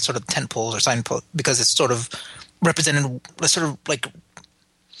like sort of tent poles or signposts because it's sort of represented, sort of like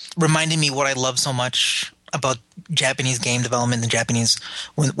reminded me what I love so much about Japanese game development and Japanese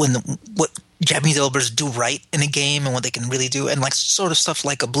what Japanese developers do right in a game and what they can really do, and like sort of stuff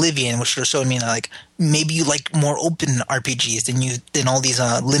like Oblivion, which sort of showed me that, like, maybe you like more open RPGs than all these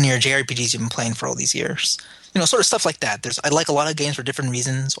linear JRPGs you've been playing for all these years. Sort of stuff like that. I like a lot of games for different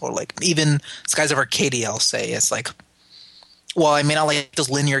reasons, or like even Skies of Arcadia, I'll say. It's like, well, I may not like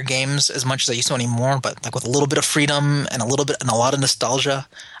those linear games as much as I used to anymore, but like with a little bit of freedom and a lot of nostalgia,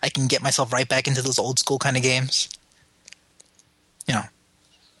 I can get myself right back into those old school kind of games.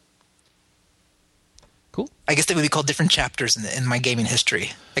 Cool. I guess they would be called different chapters in my gaming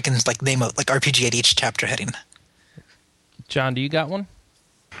history. I can like name a like RPG at each chapter heading. John, do you got one?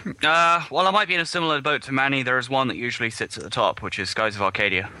 Well, I might be in a similar boat to Manny. There is one that usually sits at the top, which is Skies of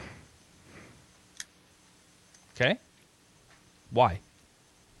Arcadia. Okay. Why?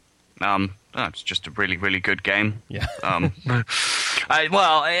 It's just a really, really good game. Yeah.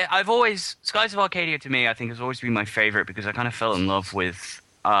 I've always Skies of Arcadia to me, I think, has always been my favorite because I kind of fell in love with.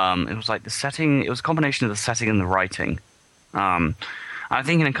 It was like the setting. It was a combination of the setting and the writing. I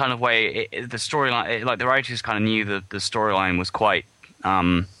think in a kind of way, the storyline, like the writers kind of knew that the storyline was quite.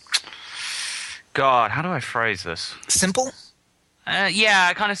 God, how do I phrase this? Simple?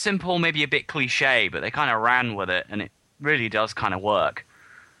 Yeah, kind of simple, maybe a bit cliche, but they kind of ran with it, and it really does kind of work.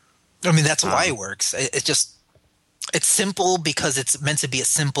 I mean, that's why it works. It's simple because it's meant to be a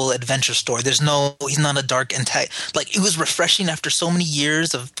simple adventure story. He's not a dark like, it was refreshing after so many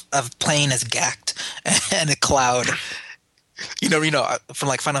years of playing as Gact and a Cloud. From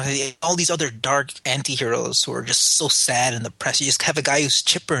like Final Fantasy, all these other dark anti-heroes who are just so sad and depressed. You just have a guy who's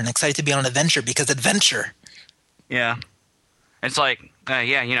chipper and excited to be on an adventure because adventure. Yeah. It's like,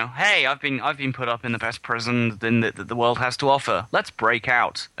 hey, I've been put up in the best prison that the world has to offer. Let's break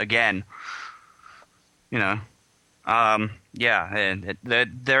out again. There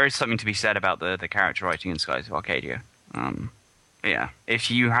is something to be said about the character writing in Skies of Arcadia. If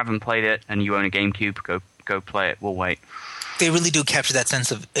you haven't played it and you own a GameCube, go play it. We'll wait. They really do capture that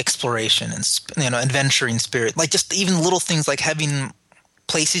sense of exploration and adventuring spirit. Like just even little things like having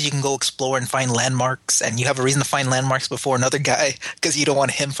places you can go explore and find landmarks, and you have a reason to find landmarks before another guy because you don't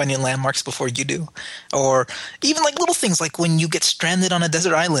want him finding landmarks before you do. Or even like little things like when you get stranded on a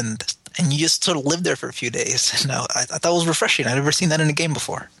desert island and you just sort of live there for a few days. I thought it was refreshing. I'd never seen that in a game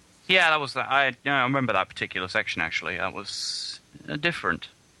before. Yeah, that was that. I remember that particular section actually. That was different.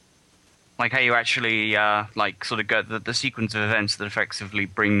 Like how you actually sort of get the sequence of events that effectively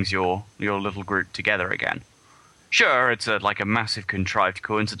brings your little group together again. Sure, it's a massive contrived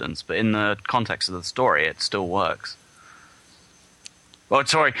coincidence, but in the context of the story, it still works. Well,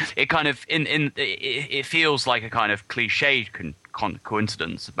 sorry, it kind of it feels like a kind of cliched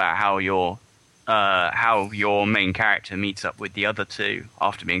coincidence about how your main character meets up with the other two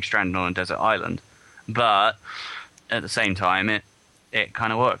after being stranded on a desert island, but at the same time, it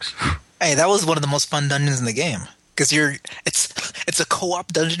kind of works. Hey, that was one of the most fun dungeons in the game because it's a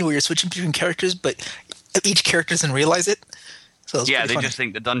co-op dungeon where you're switching between characters, but each character doesn't realize it. So they just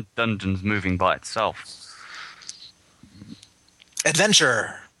think the dungeon's moving by itself.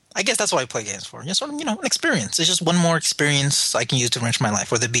 Adventure. I guess that's what I play games for. Just sort of, an experience. It's just one more experience I can use to enrich my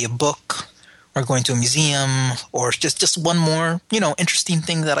life, whether it be a book or going to a museum or just one more, interesting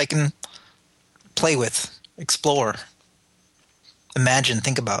thing that I can play with, explore, imagine,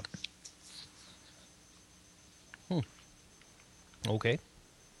 think about. Okay.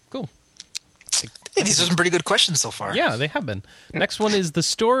 Cool. Hey, these are some pretty good questions so far. Yeah, they have been. Next one is the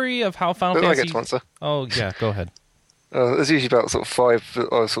story of how Final I Fantasy... get to answer. Oh, yeah, go ahead. There's usually about sort of 5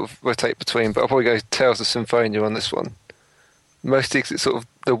 that I sort of rotate between, but I'll probably go Tales of Symphonia on this one. Mostly because it's sort of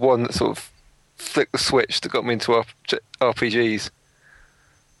the one that sort of flicked the switch that got me into RPGs.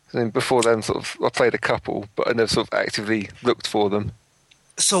 And then before then, sort of, I played a couple, but I never sort of actively looked for them.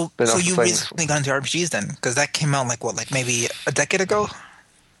 So you recently got into RPGs then? Because that came out like maybe a decade ago?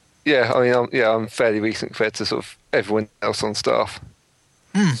 Yeah, I mean, I'm fairly recent compared to sort of everyone else on staff.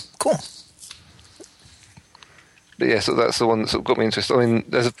 Cool. But yeah, so that's the one that sort of got me interested. I mean,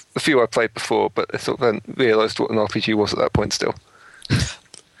 there's a few I played before, but I sort of hadn't realised what an RPG was at that point still.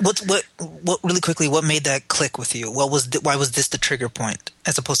 What really quickly, what made that click with you? Why was this the trigger point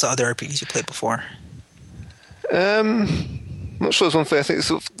as opposed to other RPGs you played before? I'm not sure there's one thing. I think it's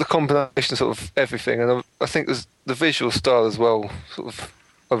sort of the combination of sort of everything, and I think there's the visual style as well. Sort of,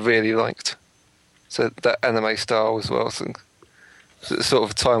 I really liked. So that anime style as well. So it's sort of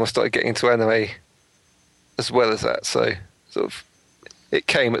a time I started getting into anime as well as that. So sort of it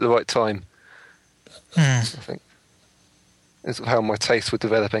came at the right time. I think. It's sort of how my tastes were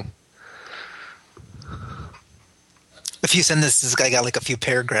developing. If you send this guy got like a few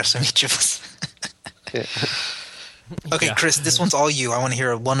paragraphs of each of us. Yeah. Okay, Yeah. Chris, this one's all you. I want to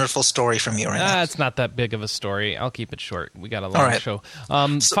hear a wonderful story from you right now. It's not that big of a story. I'll keep it short. We got a long All right. show.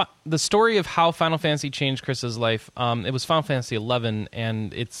 The story of how Final Fantasy changed Chris's life. It was Final Fantasy 11,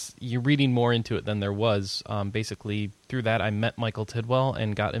 and you're reading more into it than there was. Basically, through that, I met Michael Tidwell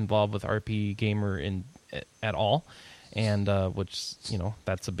and got involved with RP Gamer at all, and which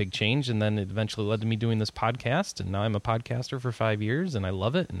that's a big change. And then it eventually led to me doing this podcast, and now I'm a podcaster for 5 years, and I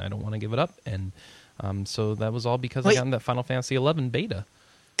love it, and I don't want to give it up. And so that was all because I got in that Final Fantasy 11 beta.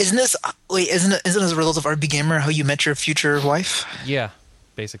 Isn't it as a result of RP Gamer how you met your future wife? Yeah,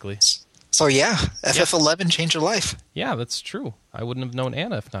 basically. So yeah, FF11 changed your life. Yeah, that's true. I wouldn't have known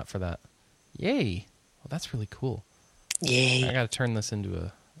Anna if not for that. Yay. Well, that's really cool. Yay. I got to turn this into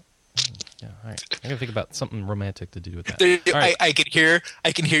a... Yeah, all right. I got to think about something romantic to do with that. There, All right. I can hear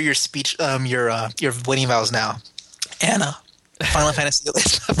your speech, your wedding vows now. Anna, Final Fantasy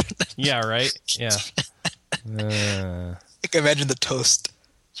 11. Yeah, right? Yeah. I can imagine the toast.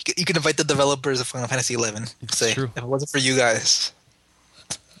 You can invite the developers of Final Fantasy 11. Say, true. if it wasn't for you guys.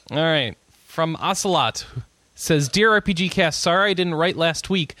 All right. From Ocelot says, Dear RPGcast, sorry I didn't write last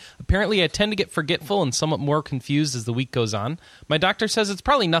week. Apparently I tend to get forgetful and somewhat more confused as the week goes on. My doctor says it's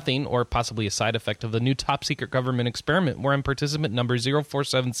probably nothing, or possibly a side effect of the new top-secret government experiment where I'm participant number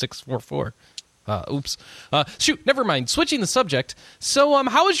 047644. Oops. Shoot, never mind. Switching the subject. So,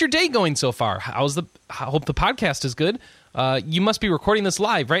 how is your day going so far? I hope the podcast is good. You must be recording this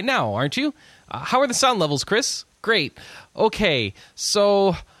live right now, aren't you? How are the sound levels, Chris? Great. Okay,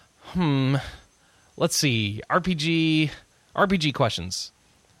 so, let's see. RPG questions.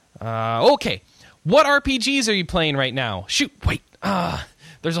 Okay. What RPGs are you playing right now? Shoot, wait.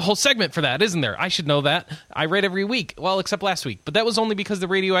 There's a whole segment for that, isn't there? I should know that. I read every week. Well, except last week. But that was only because the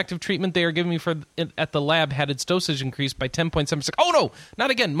radioactive treatment they are giving me at the lab had its dosage increased by 10.7%. Oh, no!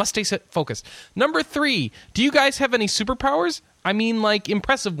 Not again. Must stay focused. Number 3. Do you guys have any superpowers? I mean, like,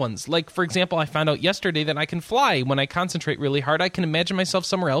 impressive ones. Like, for example, I found out yesterday that I can fly. When I concentrate really hard, I can imagine myself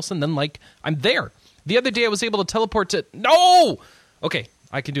somewhere else, and then, like, I'm there. The other day I was able to teleport to... No! Okay,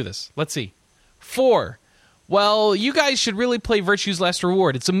 I can do this. Let's see. 4. Well, you guys should really play Virtue's Last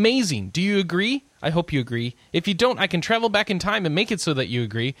Reward. It's amazing. Do you agree? I hope you agree. If you don't, I can travel back in time and make it so that you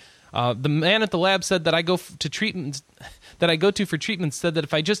agree. The man at the lab said that I go to treatments that I go to for treatment said that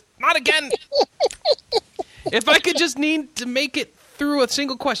if I just not again, if I could just need to make it through a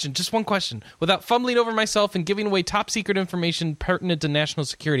single question, just one question, without fumbling over myself and giving away top secret information pertinent to national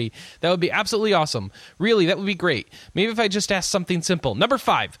security, that would be absolutely awesome. Really, that would be great. Maybe if I just asked something simple. Number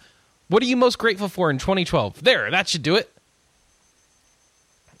 5. What are you most grateful for in 2012? There, that should do it.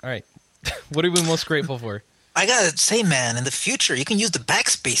 All right. What are we most grateful for? I gotta say, man, in the future, you can use the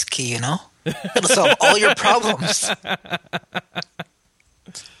backspace key, It'll solve all your problems. I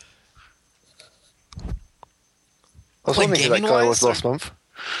was Like wondering who that guy gaming-wise, was last month.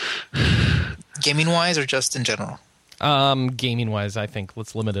 Gaming-wise or just in general? Gaming-wise, I think.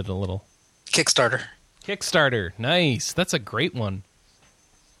 Let's limit it a little. Kickstarter. Kickstarter. Nice. That's a great one.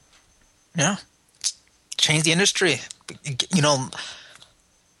 Yeah. Change the industry.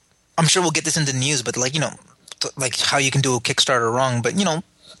 I'm sure we'll get this into news, but like how you can do a Kickstarter wrong, but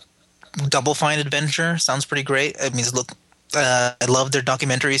Double Fine Adventure sounds pretty great. I mean, I love their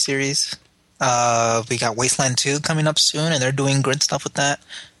documentary series. We got Wasteland 2 coming up soon, and they're doing good stuff with that.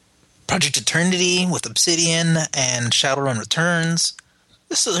 Project Eternity with Obsidian and Shadowrun Returns.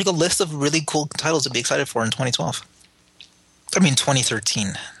 This is like a list of really cool titles to be excited for in 2012. I mean,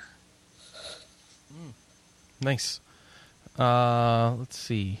 2013. Nice. Let's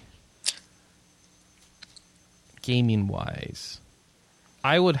see. Gaming-wise,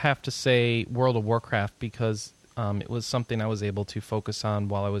 I would have to say World of Warcraft because it was something I was able to focus on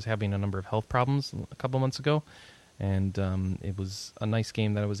while I was having a number of health problems a couple months ago. And it was a nice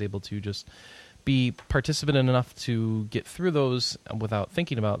game that I was able to just be participant enough to get through those without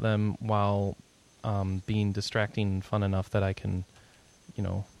thinking about them while being distracting and fun enough that I can,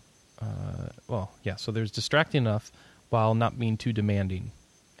 so there's distracting enough while not being too demanding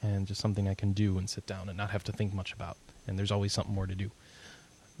and just something I can do and sit down and not have to think much about. And there's always something more to do.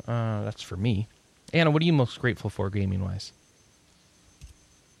 That's for me. Anna, what are you most grateful for gaming-wise?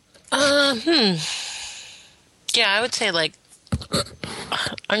 Yeah, I would say, I'm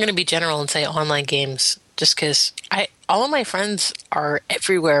going to be general and say online games, just because all of my friends are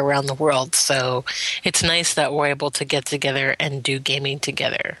everywhere around the world, so it's nice that we're able to get together and do gaming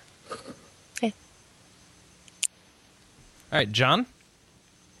together. Okay. All right, John?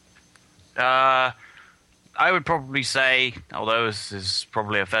 I would probably say, although this is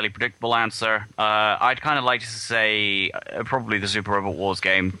probably a fairly predictable answer, I'd kind of like to say probably the Super Robot Wars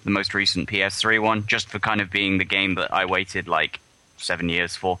game, the most recent PS3 one, just for kind of being the game that I waited like 7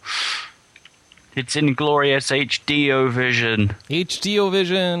 years for. It's in glorious HDO vision. HDO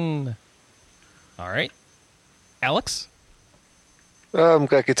vision. All right. Alex? I'm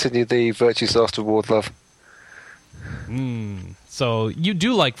going to continue the Virtue's Last Reward love. So you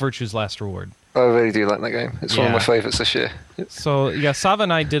do like Virtue's Last Reward. I really do like that game. It's one of my favourites this year. So, yeah, Sava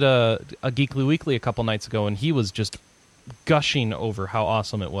and I did a Geekly Weekly a couple nights ago, and he was just gushing over how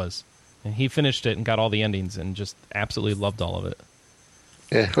awesome it was. And he finished it and got all the endings and just absolutely loved all of it.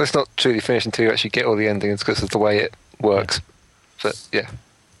 Yeah, well, it's not truly finished until you actually get all the endings because of the way it works. But, yeah.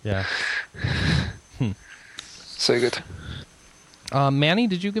 Yeah. So good. Manny,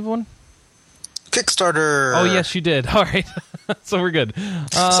 did you give one? Kickstarter. Oh, yes, you did. All right. So we're good.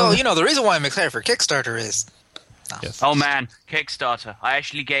 So, the reason why I'm excited for Kickstarter is... Yes. Oh man, Kickstarter! I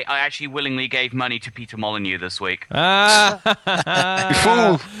actually willingly gave money to Peter Molyneux this week.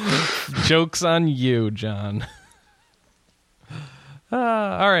 Joke's on you, John.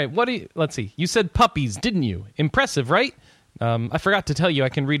 All right, let's see. You said puppies, didn't you? Impressive, right? I forgot to tell you I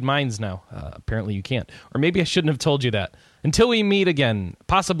can read minds now. Apparently you can't. Or maybe I shouldn't have told you that. Until we meet again,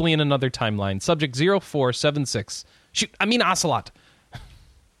 possibly in another timeline. Subject 0476. Ocelot.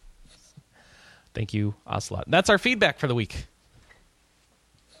 Thank you, Ocelot. That's our feedback for the week.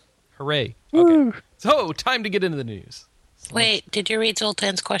 Hooray. Okay. So, time to get into the news. Wait, did you read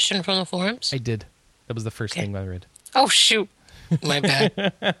Zoltan's question from the forums? I did. That was the first thing I read. Oh, shoot. My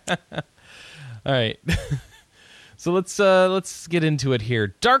bad. All right. So let's get into it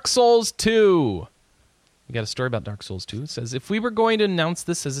here. Dark Souls 2. We got a story about Dark Souls 2. It says, if we were going to announce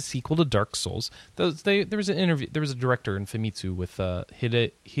this as a sequel to Dark Souls, there was an interview. There was a director in Famitsu with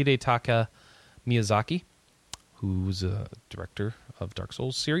Hidetaka Miyazaki, who's a director of Dark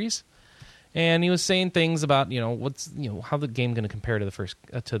Souls series, and he was saying things about how the game going to compare to the first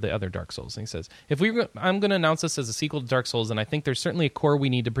to the other Dark Souls. And he says, I'm going to announce this as a sequel to Dark Souls, and I think there's certainly a core we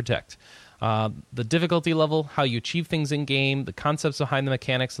need to protect. The difficulty level, how you achieve things in game, the concepts behind the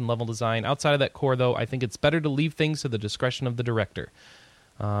mechanics and level design. Outside of that core, though, I think it's better to leave things to the discretion of the director.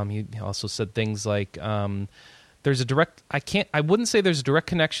 He also said things like, there's a direct... I wouldn't say there's a direct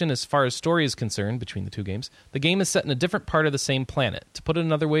connection as far as story is concerned between the two games. The game is set in a different part of the same planet. To put it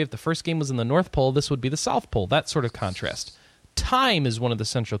another way, if the first game was in the North Pole, this would be the South Pole. That sort of contrast. Time is one of the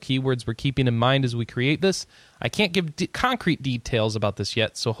central keywords we're keeping in mind as we create this. I can't give concrete details about this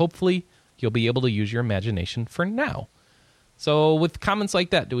yet, so hopefully you'll be able to use your imagination for now. So with comments like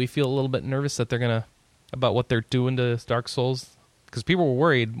that, do we feel a little bit nervous that about what they're doing to Dark Souls? Because people were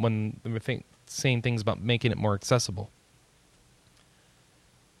worried when they were saying things about making it more accessible.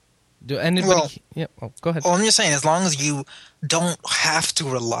 Do anybody? Go ahead. Well, I'm just saying, as long as you don't have to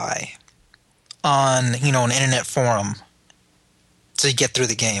rely on an internet forum to get through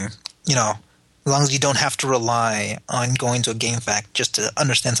the game, as long as you don't have to rely on going to a GameFAQ just to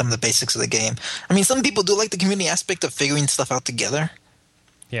understand some of the basics of the game. I mean, some people do like the community aspect of figuring stuff out together.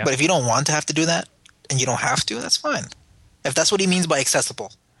 Yeah. But if you don't want to have to do that, and you don't have to, that's fine. If that's what he means by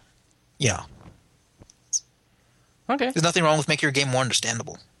accessible, Okay. there's nothing wrong with making your game more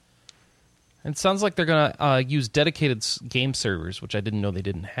understandable. It sounds like they're going to use dedicated game servers, which I didn't know they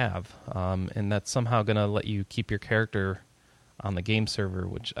didn't have, and that's somehow going to let you keep your character on the game server,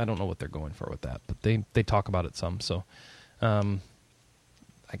 which I don't know what they're going for with that, but they talk about it some, so I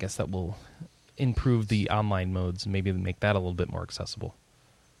guess that will improve the online modes and maybe make that a little bit more accessible.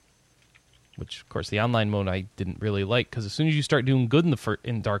 Which, of course, the online mode I didn't really like, because as soon as you start doing good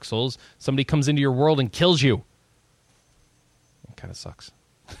in Dark Souls, somebody comes into your world and kills you. It kind of sucks.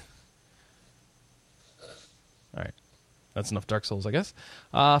 All right. That's enough Dark Souls, I guess.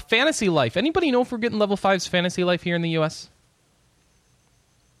 Fantasy Life. Anybody know if we're getting level 5's Fantasy Life here in the U.S.?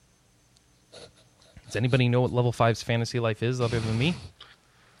 Does anybody know what level 5's Fantasy Life is other than me?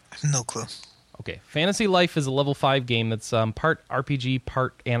 I have no clue. Okay. Fantasy Life is a level 5 game that's part RPG,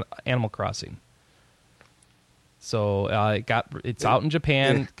 part Animal Crossing. So it's out in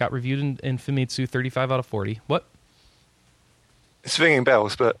Japan. Got reviewed in Famitsu, 35 out of 40. What? It's ringing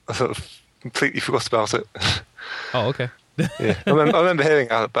bells, but I sort of completely forgot about it. Oh, okay. Yeah, I remember hearing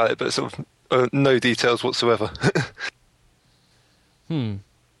about it, but sort of no details whatsoever.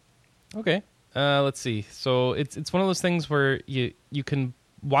 Okay. Let's see. So it's one of those things where you can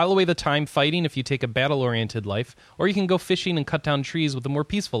while away the time fighting if you take a battle-oriented life, or you can go fishing and cut down trees with a more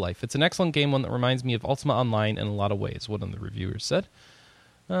peaceful life. It's an excellent game, one that reminds me of Ultima Online in a lot of ways, one of the reviewers said.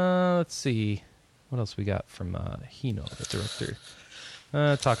 Let's see. What else we got from Hino, the director?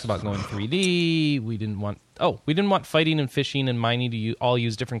 Talks about going 3D. We didn't want fighting and fishing and mining to all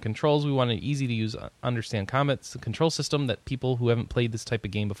use different controls. We wanted easy to use, understand combat's control system that people who haven't played this type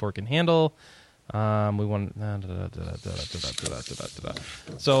of game before can handle. We want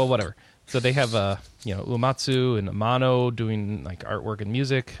so whatever. So they have Uematsu and Amano doing like artwork and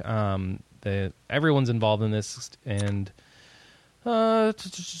music. Everyone's involved in this, and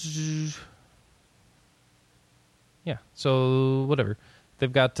yeah. So whatever.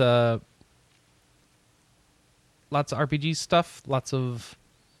 They've got lots of RPG stuff, lots of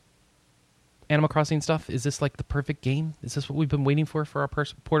Animal Crossing stuff. Is this like the perfect game? Is this what we've been waiting for our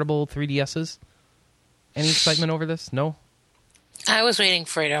portable 3DSs? Any excitement over this? No? I was waiting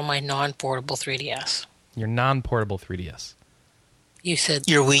for it on my non-portable 3DS. Your non-portable 3DS. You said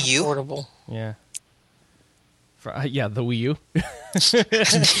your Wii U? Portable. Yeah. Yeah, the Wii U.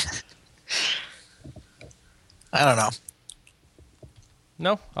 I don't know.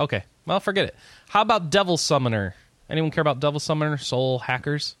 No? Okay. Well, forget it. How about Devil Summoner? Anyone care about Devil Summoner? Soul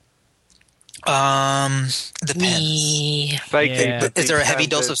Hackers? Depends. Yeah. Is there a heavy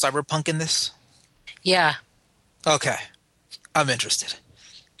dose of cyberpunk in this? Yeah. Okay. I'm interested.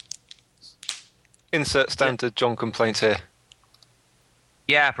 Insert standard John complaint here.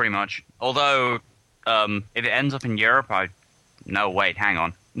 Yeah, pretty much. Although, if it ends up in Europe, no, wait, hang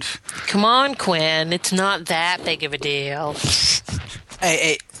on. Come on, Quinn. It's not that big of a deal.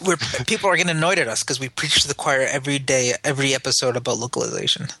 Hey, people are getting annoyed at us because we preach to the choir every day, every episode about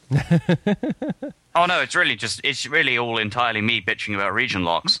localization. Oh no, it's really all entirely me bitching about region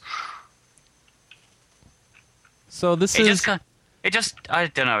locks. So this I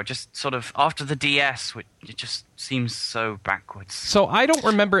don't know, just sort of after the DS, it just seems so backwards. So I don't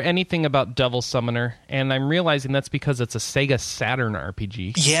remember anything about Devil Summoner, and I'm realizing that's because it's a Sega Saturn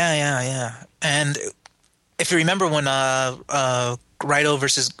RPG. Yeah. And if you remember when the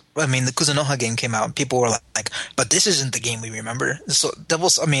Kuzunoha game came out, people were like, but this isn't the game we remember. So Devil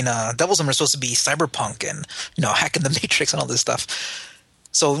Summoner is supposed to be cyberpunk and, hacking the Matrix and all this stuff.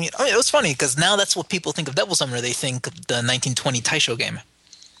 So it was funny because now that's what people think of Devil Summoner. They think of the 1920 Taisho game.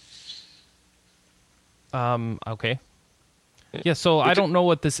 Okay. Yeah, so I don't know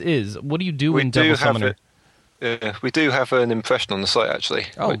what this is. What do you do in Devil Summoner? Yeah, we do have an impression on the site, actually.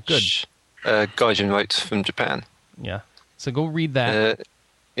 Oh, good. Gaijin wrote from Japan. Yeah. So go read that.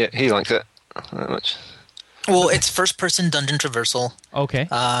 Yeah, he liked it that much. Well, it's first-person dungeon traversal. Okay.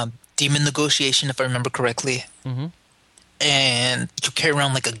 Demon negotiation, if I remember correctly. Mm-hmm. And you carry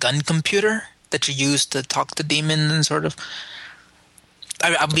around like a gun computer that you use to talk to demons and sort of.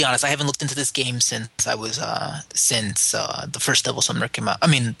 I'll be honest, I haven't looked into this game since the first Devil Summoner came out. I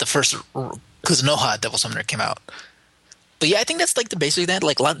mean, the first Kuzunoha Devil Summoner came out. But yeah, I think that's like the basic that,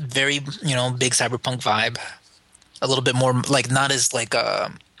 like a lot very, big cyberpunk vibe. A little bit more like not as like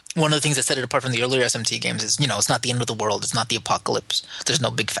one of the things that set it apart from the earlier SMT games is, it's not the end of the world, it's not the apocalypse. There's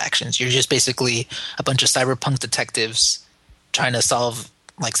no big factions. You're just basically a bunch of cyberpunk detectives trying to solve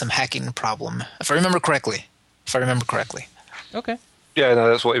like some hacking problem. If I remember correctly. Okay. Yeah, no,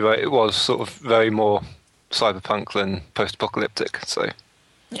 that's what he wrote. It was sort of very more cyberpunk than post-apocalyptic. So,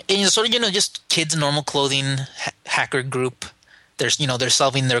 and sort of just kids in normal clothing, hacker group. They're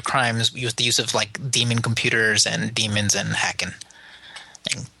solving their crimes with the use of like demon computers and demons and hacking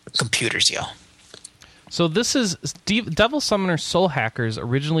and computers, yo. So this is Devil Summoner Soul Hackers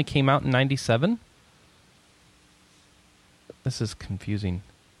originally came out in 97. This is confusing.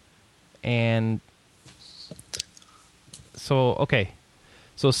 And so, okay.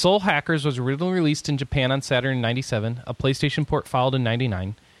 So Soul Hackers was originally released in Japan on Saturn in 97. A PlayStation port followed in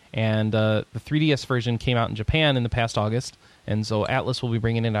 99. And the 3DS version came out in Japan in the past August. And so Atlas will be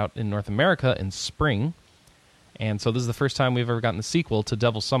bringing it out in North America in spring. And so this is the first time we've ever gotten the sequel to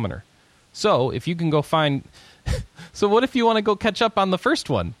Devil Summoner. So if you can go find... So what if you want to go catch up on the first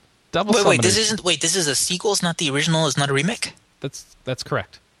one? Wait, this is a sequel? It's not the original? It's not a remake? That's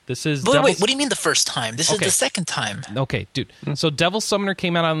correct. This is... Wait, what do you mean the first time? This is the second time. Okay, dude. So Devil Summoner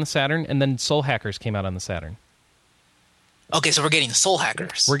came out on the Saturn, and then Soul Hackers came out on the Saturn. Okay, so we're getting Soul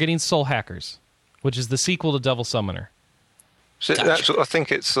Hackers. We're getting Soul Hackers, which is the sequel to Devil Summoner. So Gotcha. I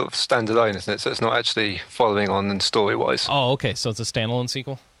think it's sort of standalone, isn't it? So it's not actually following on in story-wise. Oh, okay. So it's a standalone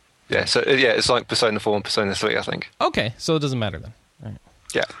sequel? Yeah, so it's like Persona 4 and Persona 3, I think. Okay, so it doesn't matter then. All right.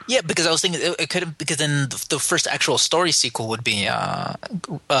 Yeah, because I was thinking it could have, because then the first actual story sequel would be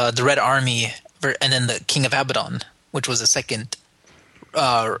the Red Army and then the King of Abaddon, which was the second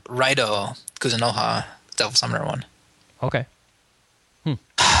Raido Kuzunoha Devil Summoner one. Okay.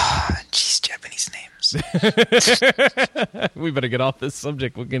 Jeez, Japanese names. Yes. We better get off this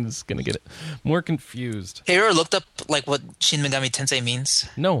subject. We're just going to get it more confused. Have you ever looked up like what Shin Megami Tensei means?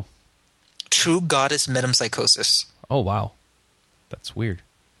 No. True goddess metempsychosis. Oh, wow. That's weird.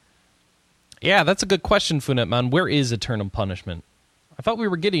 Yeah, that's a good question, Funetman. Where is Eternal Punishment? I thought we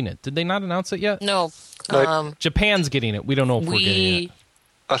were getting it. Did they not announce it yet? No. No. Japan's getting it. We don't know if we're getting it.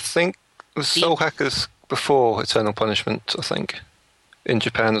 I think the Soul Hackers before Eternal Punishment, I think, in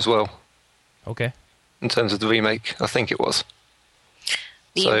Japan as well. Okay. In terms of the remake, I think it was.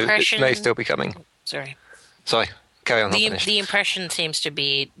 So it may still be coming. Sorry. Sorry, carry on. The impression seems to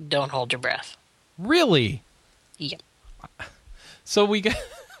be don't hold your breath. Really? Yep. So we got...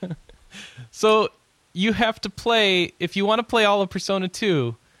 So you have to play... If you want to play all of Persona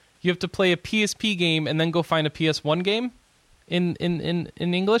 2, you have to play a PSP game and then go find a PS1 game in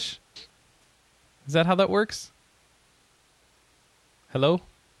English? Is that how that works? Hello?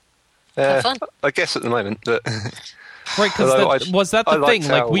 Have fun. I guess at the moment, but... Right, because was that the thing?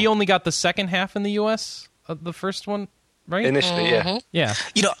 Like, how- we only got the second half in the U.S., the first one, right? Initially, yeah. Yeah.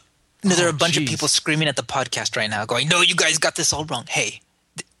 You know, there are a bunch jeez. of people screaming at the podcast right now going, no, you guys got this all wrong. Hey,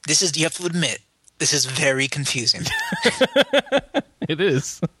 this is, you have to admit, this is very confusing. It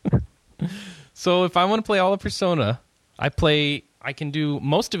is. So if I want to play all of Persona, I can do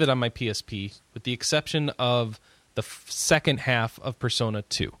most of it on my PSP, with the exception of the second half of Persona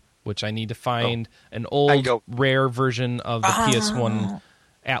 2, which I need to find an old, rare version of the PS1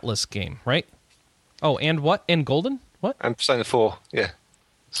 Atlas game, right? Oh, and what? And Golden? What? And Persona 4, yeah.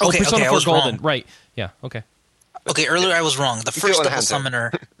 Oh, Persona I 4 was Golden. wrong. Right. Yeah, okay. Okay, earlier I was wrong. The You first got one Devil hand,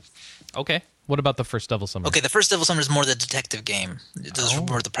 Summoner... Okay. What about the first Devil Summoner? Okay, the first Devil Summoner is more the detective game. Those are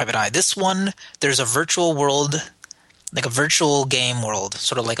more the private eye. This one, there's a virtual world, like a virtual game world,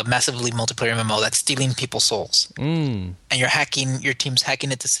 sort of like a massively multiplayer MMO that's stealing people's souls. And you're hacking, your team's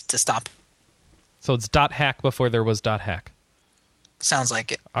hacking it to stop. So it's .hack before there was .hack. Sounds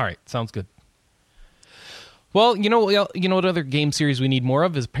like it. All right, sounds good. Well, you know what other game series we need more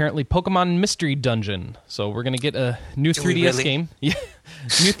of is apparently Pokemon Mystery Dungeon. So we're going to get a new 3DS game. Yeah,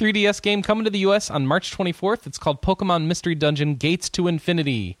 new 3DS game coming to the US on March 24th. It's called Pokemon Mystery Dungeon Gates to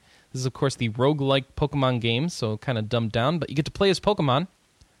Infinity. This is, of course, the roguelike Pokemon game, so kind of dumbed down, but you get to play as Pokemon.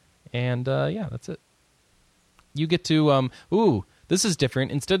 And, yeah, that's it. You get to, this is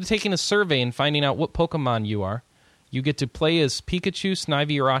different. Instead of taking a survey and finding out what Pokemon you are, you get to play as Pikachu,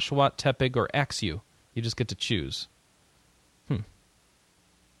 Snivy, or Oshawott, Tepig, or Axew. You just get to choose. So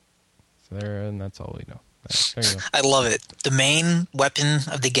there, and that's all we know. There you go. I love it. The main weapon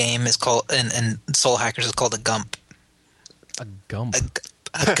of the game is called, and Soul Hackers is called a Gump. A gump.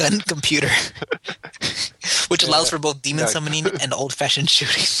 A gun computer. Which allows for both demon summoning and old-fashioned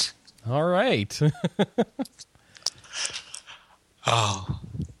shooting. All right. Oh.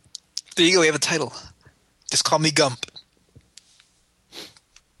 There you go, we have a title. Just call me Gump.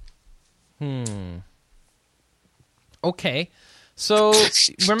 Okay. So,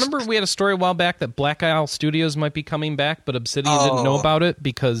 remember we had a story a while back that Black Isle Studios might be coming back, but Obsidian didn't know about it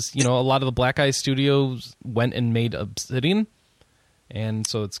because, a lot of the Black Isle Studios went and made Obsidian. And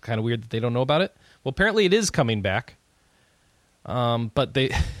so it's kind of weird that they don't know about it. Well, apparently it is coming back. But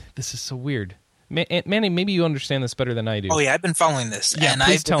this is so weird. Manny, maybe you understand this better than I do. Oh, yeah, I've been following this. Yeah, and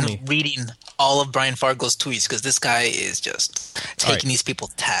please I've tell been me. reading all of Brian Fargo's tweets because this guy is just taking these people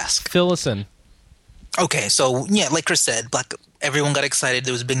to task. Fill us in. Okay, so, yeah, like Chris said, everyone got excited.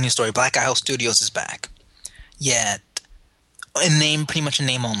 There was a big news story. Black Isle Studios is back. Yet, pretty much a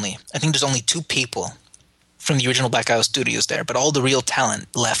name only. I think there's only 2 people from the original Black Isle Studios there, but all the real talent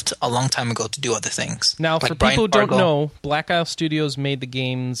left a long time ago to do other things. Now, like for Brian people who don't Fargo. know, Black Isle Studios made the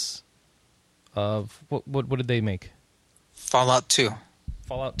games of... What did they make? Fallout 2.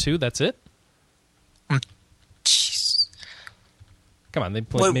 Fallout 2, that's it? Jeez. Come on, they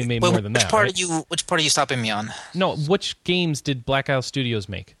made more than that, right? Which part are you stopping me on? No, which games did Black Isle Studios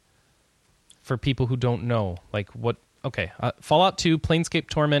make? For people who don't know. Like, what... Okay, Fallout 2, Planescape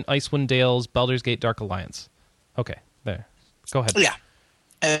Torment, Icewind Dales, Baldur's Gate, Dark Alliance. Okay, there. Go ahead. Yeah.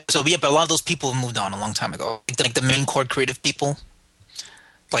 But a lot of those people have moved on a long time ago. Like the main core creative people.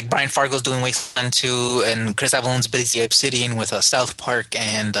 Like Brian Fargo's doing Wasteland 2, and Chris Avalone's busy Obsidian with South Park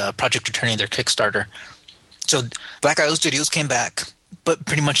and Project Returning, their Kickstarter. So Black Isle Studios came back, but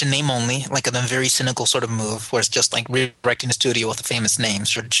pretty much a name only, like a very cynical sort of move, where it's just like redirecting a studio with a famous name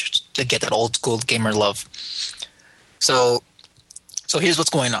to get that old school gamer love. So here's what's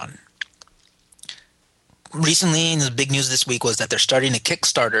going on. Recently, and the big news this week was that they're starting a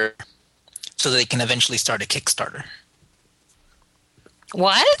Kickstarter so that they can eventually start a Kickstarter.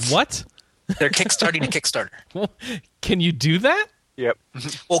 What? What? They're kickstarting a Kickstarter. Can you do that? Yep.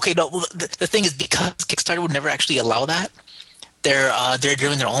 Okay, no. Well, the thing is, because Kickstarter would never actually allow that, they're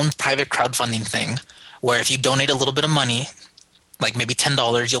doing their own private crowdfunding thing, where if you donate a little bit of money, like maybe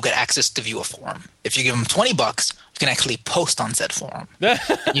 $10, you'll get access to view a forum. If you give them $20, you can actually post on said forum.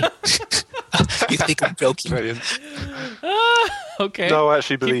 You think I'm joking? Brilliant. Okay. No, I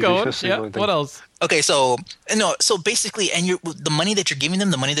actually Keep believe going. you. Yeah. What else? Okay, so basically, and the money that you're giving them,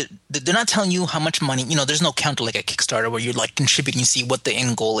 the money that they're not telling you how much money. There's no counter like a Kickstarter where you're like contributing, you see what the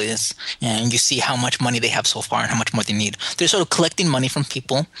end goal is, and you see how much money they have so far and how much more they need. They're sort of collecting money from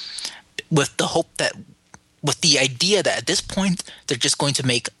people with the hope that, with the idea that at this point they're just going to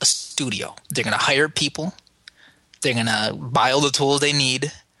make a studio. They're going to hire people. They're going to buy all the tools they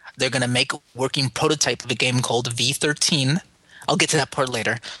need. They're going to make a working prototype of a game called V13. I'll get to that part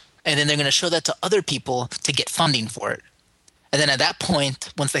later. And then they're going to show that to other people to get funding for it. And then at that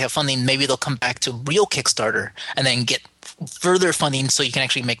point, once they have funding, maybe they'll come back to real Kickstarter and then get further funding so you can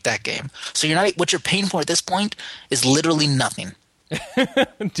actually make that game. So what you're paying for at this point is literally nothing.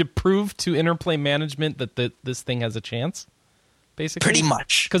 To prove to Interplay management that this thing has a chance, basically? Pretty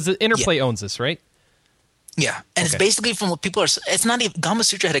much. Because the Interplay owns this, right? Yeah, and It's basically from what people are. It's not even Gama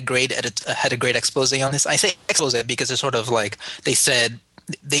Sutra had a great expose on this. I say expose because it's sort of like they said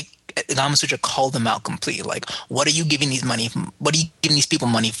Gama Sutra called them out completely. Like, what are you giving these money? What are you giving these people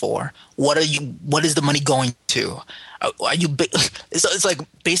money for? What is the money going to? Are you? It's like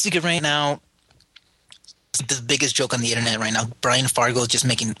basically right now. The biggest joke on the internet right now. Brian Fargo is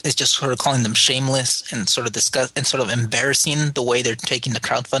just sort of calling them shameless and sort of embarrassing the way they're taking the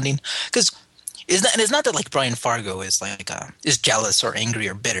crowdfunding because. It's not that like Brian Fargo is is jealous or angry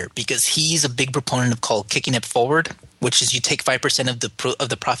or bitter because he's a big proponent of called kicking it forward, which is you take 5% of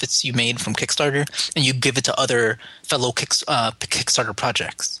the profits you made from Kickstarter and you give it to other fellow Kickstarter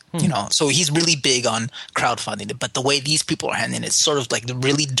projects. So he's really big on crowdfunding. But the way these people are handling it is sort of like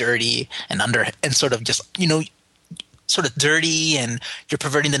really dirty and sort of just sort of dirty, and you're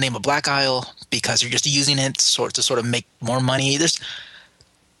perverting the name of Black Isle because you're just using it to sort of make more money.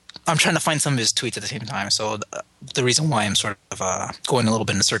 I'm trying to find some of his tweets at the same time, so the reason why I'm sort of going a little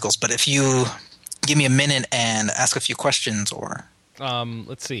bit in circles. But if you give me a minute and ask a few questions, or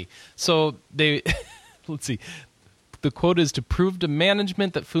let's see. So let's see. The quote is to prove to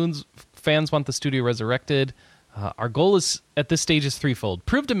management that fans want the studio resurrected. Our goal is at this stage is threefold: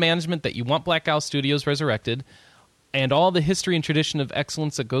 prove to management that you want Black Owl Studios resurrected, and all the history and tradition of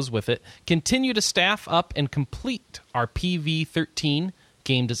excellence that goes with it. Continue to staff up and complete our PV13.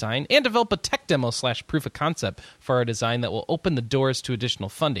 Game design, and develop a tech demo / proof of concept for our design that will open the doors to additional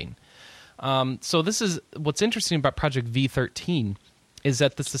funding. So this is what's interesting about Project V13 is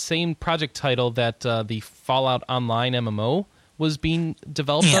that it's the same project title that the Fallout Online MMO was being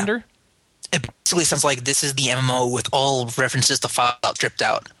developed under. It basically sounds like this is the MMO with all references to Fallout dripped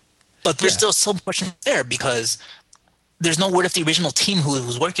out. But there's still some questions there because there's no word if the original team who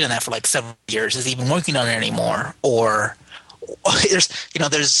was working on that for like 7 years is even working on it anymore, or there's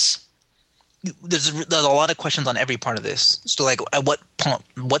a lot of questions on every part of this. So, like, at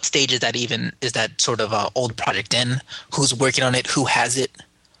what stage is that sort of old project in? Who's working on it? Who has it?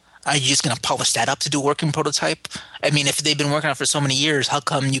 Are you just going to polish that up to do a working prototype? I mean, if they've been working on it for so many years, how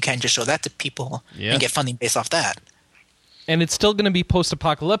come you can't just show that to people and get funding based off that? And it's still going to be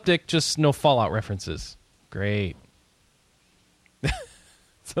post-apocalyptic, just no Fallout references. Great.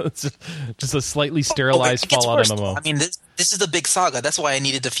 So it's just a slightly sterilized Fallout MMO. I mean, this is the big saga. That's why I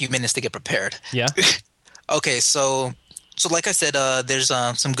needed a few minutes to get prepared. Yeah. Okay, so like I said, there's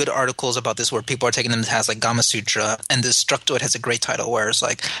some good articles about this where people are taking them to task, like Gama Sutra, and this Structoid has a great title where it's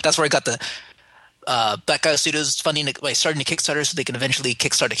like that's where I got the Black Isle Studios funding by starting a Kickstarter so they can eventually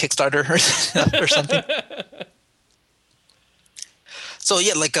kickstart a Kickstarter or something. So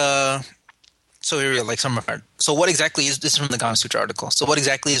yeah, like So here, like some of our. So what exactly is this is from the Gama Sutra article? So what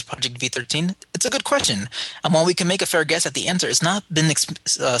exactly is Project V13? It's a good question, and while we can make a fair guess at the answer, it's not been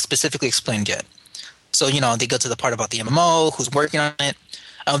specifically explained yet. So they go to the part about the MMO, who's working on it.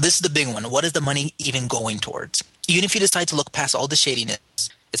 This is the big one. What is the money even going towards? Even if you decide to look past all the shadiness,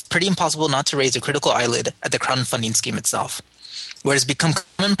 it's pretty impossible not to raise a critical eyelid at the crowdfunding scheme itself. Where it's become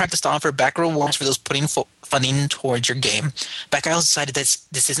common practice to offer back rewards for those putting funding towards your game, Black Isle decided that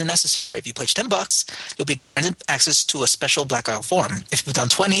this isn't necessary. If you pledge $10, you'll be granted access to a special Black Isle forum. If you've done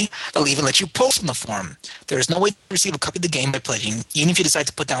 20, they'll even let you post on the forum. There is no way to receive a copy of the game by pledging, even if you decide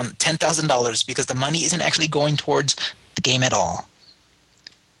to put down $10,000, because the money isn't actually going towards the game at all.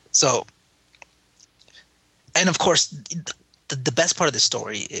 So, and of course, the best part of the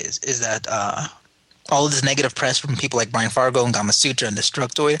story is that all of this negative press from people like Brian Fargo and Gamasutra and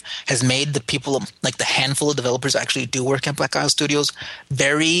Destructoid has made the people, like the handful of developers that actually do work at Black Isle Studios,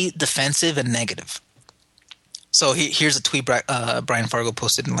 very defensive and negative. So here's a tweet Brian Fargo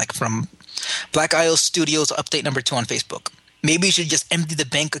posted from Black Isle Studios update number 2 on Facebook. Maybe you should just empty the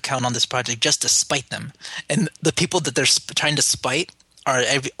bank account on this project just to spite them. And the people that they're trying to spite are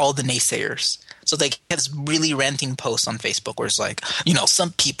all the naysayers. So they have this really ranting post on Facebook where it's like,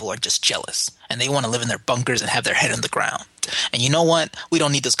 some people are just jealous and they want to live in their bunkers and have their head in the ground. And you know what? We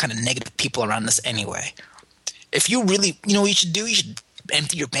don't need those kind of negative people around us anyway. If you really, what you should do? You should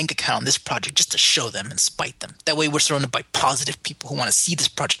empty your bank account on this project just to show them and spite them. That way we're surrounded by positive people who want to see this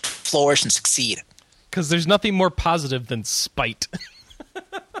project flourish and succeed. Because there's nothing more positive than spite.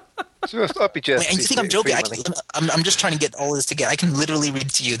 And you think I'm joking? I'm just trying to get all of this together. I can literally read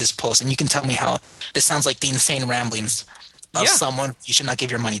to you this post, and you can tell me how this sounds like the insane ramblings of someone you should not give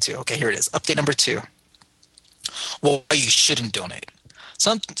your money to. Okay, here it is. Update number 2. Why you shouldn't donate.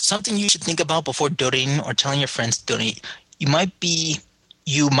 Something you should think about before donating or telling your friends to donate. You might be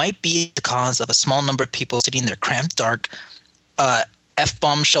the cause of a small number of people sitting in their cramped, dark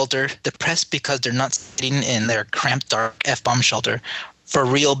F-bomb shelter, depressed because they're not sitting in their cramped, dark F-bomb shelter for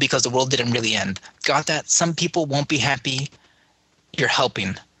real because the world didn't really end. Got that? Some people won't be happy you're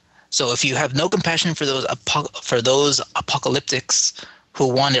helping. So if you have no compassion for those apocalyptics who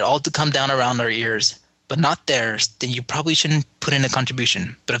want it all to come down around our ears, but not theirs, then you probably shouldn't put in a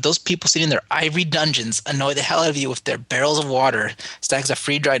contribution. But if those people sitting in their ivory dungeons annoy the hell out of you with their barrels of water, stacks of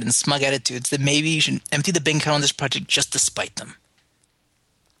free-dried, and smug attitudes, then maybe you should empty the bank account on this project just to spite them.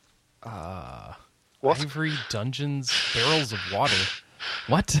 What? Ivory dungeons, barrels of water.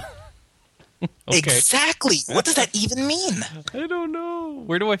 What? Okay. Exactly. What does that even mean? I don't know.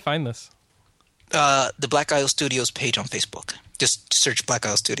 Where do I find this? The Black Isle Studios page on Facebook. Just search Black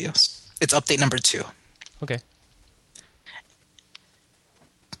Isle Studios. It's update number 2. Okay.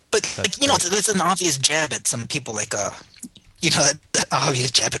 But it's an obvious jab at some people, like that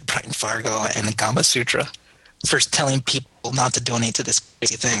obvious jab at Brian Fargo and the Gama Sutra for telling people not to donate to this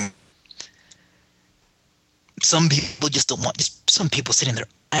crazy thing. Some people just don't want. Some people sitting in their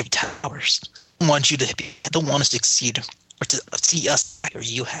ivory towers don't want you to don't want us to succeed or to see us or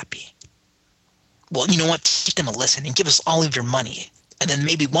you happy. Well, you know what? Teach them a lesson and give us all of your money, and then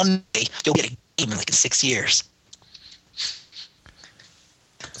maybe one day you'll get a game in 6 years.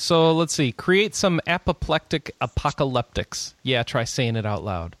 So let's see. Create some apoplectic apocalyptics. Yeah, try saying it out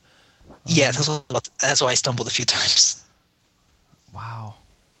loud. Yeah, that's why I stumbled a few times. Wow.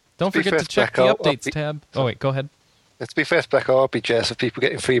 Don't forget to check the updates tab. Oh, wait, go ahead. To be fair, Black I'll be jealous of people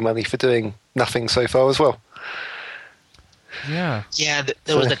getting free money for doing nothing so far as well. Yeah. Yeah,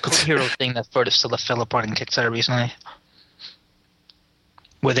 there was a Code Hero thing that sort of still fell apart in Kickstarter recently,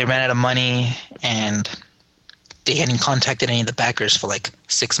 where they ran out of money and they hadn't contacted any of the backers for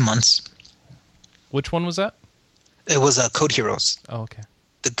 6 months. Which one was that? It was Code Heroes. Oh, okay.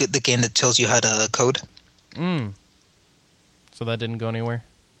 The game that tells you how to code. So that didn't go anywhere?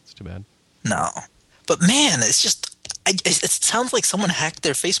 It's too bad. No. But man, it's just... it sounds like someone hacked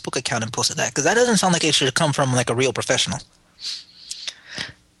their Facebook account and posted that, because that doesn't sound like it should come from a real professional.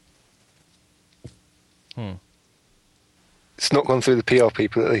 It's not gone through the PR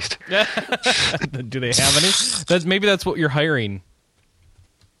people, at least. Do they have any? Maybe that's what you're hiring.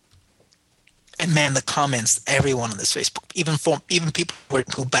 And man, the comments, everyone on this Facebook, even people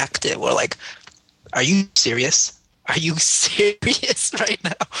who backed it, were like, "Are you serious? Are you serious right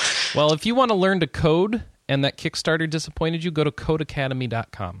now?" Well, if you want to learn to code and that Kickstarter disappointed you, go to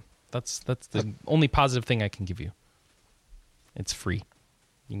codeacademy.com. That's the only positive thing I can give you. It's free.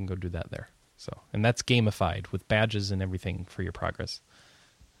 You can go do that there. And that's gamified with badges and everything for your progress.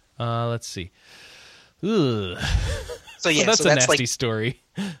 Let's see. Ugh. So that's a nasty story.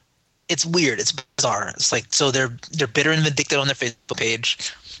 It's weird. It's bizarre. It's so they're bitter and vindictive on their Facebook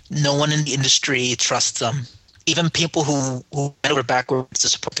page. No one in the industry trusts them. Even people who went over backwards to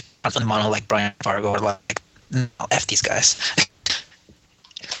support the crowdfunding model, like Brian Fargo, are no, F these guys.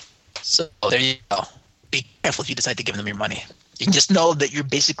 So there you go. Be careful if you decide to give them your money. You can just know that you're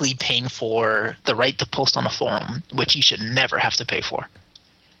basically paying for the right to post on a forum, which you should never have to pay for.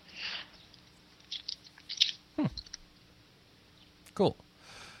 Cool.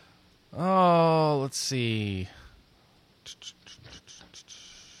 Oh, let's see.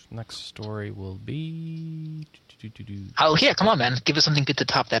 Next story will be... Oh, yeah, come on, man. Give us something good to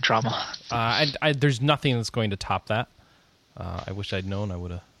top that drama. There's nothing that's going to top that. I wish I'd known. I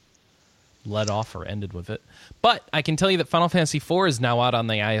would have led off or ended with it. But I can tell you that Final Fantasy IV is now out on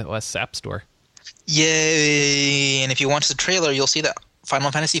the iOS App Store. Yay! And if you watch the trailer, you'll see that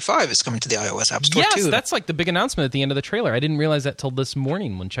Final Fantasy V is coming to the iOS App Store yes, too. that's like the big announcement at the end of the trailer. I didn't realize that till this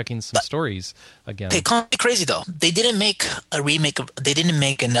morning when checking some stories again. Hey, call me crazy though. They didn't make a remake of. They didn't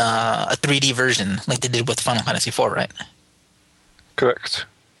make a 3D version like they did with Final Fantasy IV, right? Correct.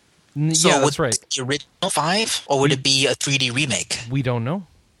 So Yeah, would that's right. the original 5, or would it be a 3D remake? We don't know.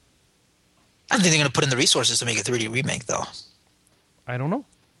 I don't think they're going to put in the resources to make a 3D remake, though. I don't know.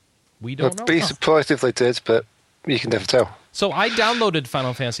 We don't know. I'd be surprised if they did, but you can never tell. So I downloaded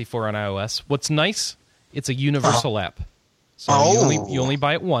Final Fantasy IV on iOS. What's nice, it's a universal app. So you only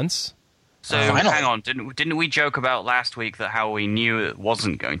buy it once. So hang on, didn't we joke about last week that how we knew it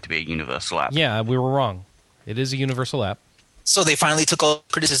wasn't going to be a universal app? Yeah, we were wrong. It is a universal app. So they finally took all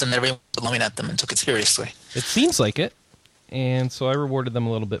criticism that everyone was blowing at them and took it seriously. It seems like it, and so I rewarded them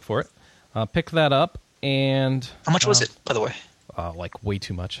a little bit for it. Picked that up, and How much was it, by the way? like way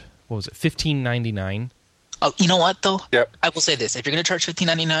too much. What was it? $15.99. Oh, you know what though? Yep. I will say this: if you're going to charge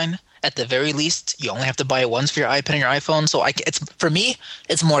 $15.99, at the very least, you only have to buy it once for your iPad and your iPhone. So it's for me,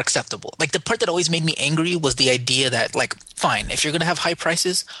 it's more acceptable. Like the part that always made me angry was the idea that, like, fine, if you're going to have high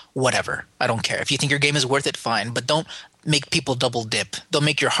prices, whatever, I don't care. If you think your game is worth it, fine, but don't make people double dip. Don't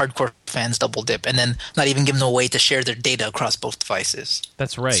make your hardcore fans double dip, and then not even give them a way to share their data across both devices.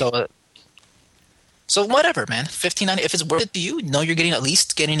 That's right. So whatever, man. $15.99. If it's worth it to you, know you're getting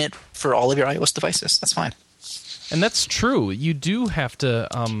it for all of your iOS devices. That's fine. And that's true. You do have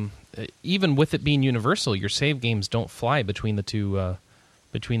to, even with it being universal, your save games don't fly between the two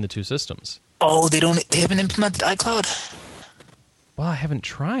systems. Oh, they haven't implemented iCloud? Well, I haven't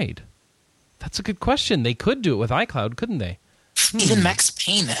tried. That's a good question. They could do it with iCloud, couldn't they? Even Max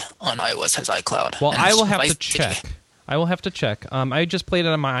Payne on iOS has iCloud. Well, And I will it's have to device check. sticky. I will have to check. I just played it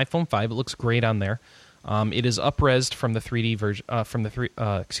on my iPhone 5. It looks great on there. It is up-resed from the 3D version,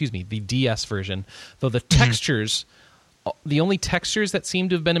 the DS version. Though the textures, the only textures that seem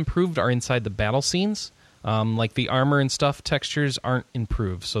to have been improved are inside the battle scenes. Like the armor and stuff, textures aren't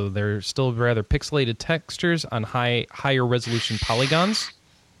improved, so they're still rather pixelated textures on higher resolution polygons.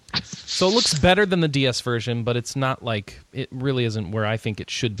 So it looks better than the DS version, but it's not like it really isn't where I think it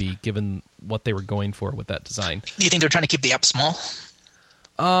should be, given what they were going for with that design. Do you think they're trying to keep the app small?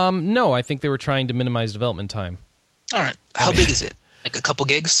 No, I think they were trying to minimize development time. All right. How big is it? Like a couple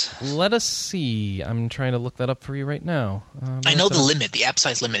gigs? Let us see. I'm trying to look that up for you right now. I know the limit. The app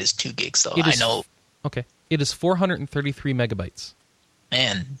size limit is 2 gigs, though. I know. Okay. It is 433 megabytes.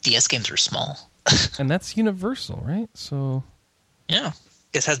 Man, DS games are small. And that's universal, right? So. Yeah.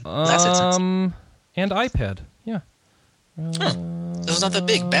 It has assets. And iPad. Yeah. It's not that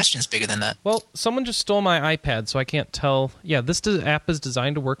big. Bastion's bigger than that. Well, someone just stole my iPad, so I can't tell. Yeah, this app is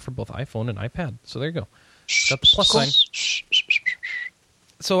designed to work for both iPhone and iPad. So there you go. Got the plus sign.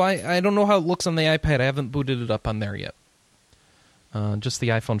 So I don't know how it looks on the iPad. I haven't booted it up on there yet. Just the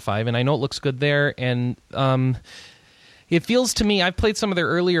iPhone 5, and I know it looks good there. And it feels to me, I've played some of their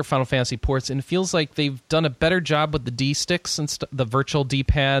earlier Final Fantasy ports, and it feels like they've done a better job with the D sticks and the virtual D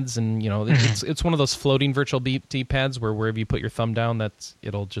pads, and it's one of those floating virtual D pads where wherever you put your thumb down,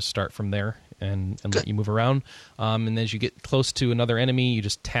 it'll just start from there and let you move around. And as you get close to another enemy, you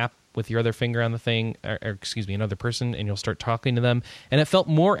just tap with your other finger on the thing, or another person, and you'll start talking to them. And it felt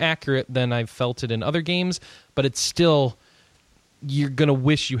more accurate than I've felt it in other games, but it's still, you're gonna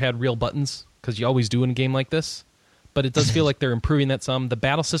wish you had real buttons, because you always do in a game like this. But it does feel like they're improving that some. The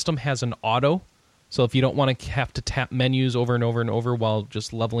battle system has an auto, so if you don't want to have to tap menus over and over and over while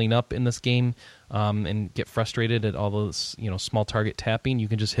just leveling up in this game, and get frustrated at all those small target tapping, you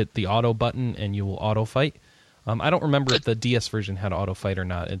can just hit the auto button and you will auto fight. I don't remember if the DS version had auto fight or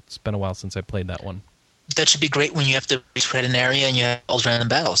not. It's been a while since I played that one. That should be great when you have to retread an area and you have all random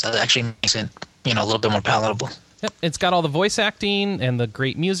battles. That actually makes it a little bit more palatable. Yep, it's got all the voice acting and the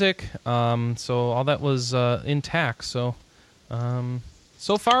great music, so all that was intact. So,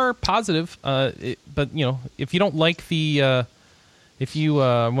 so far positive. But if you don't like the, if you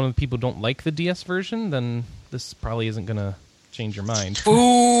one of the people who don't like the DS version, then this probably isn't going to change your mind.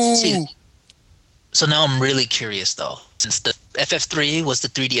 Ooh. See, so now I'm really curious though, since the FF3 was the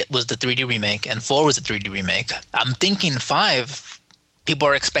 3D remake and 4 was the 3D remake. I'm thinking 5, people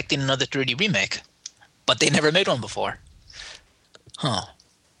are expecting another 3D remake. But they never made one before. Huh.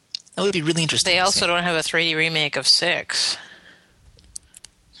 That would be really interesting. They also don't have a 3D remake of 6.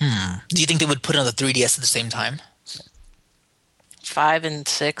 Do you think they would put it on the 3DS at the same time? 5 and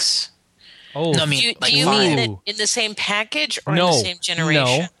 6. Oh, no, I mean, do you mean that in the same package or in the same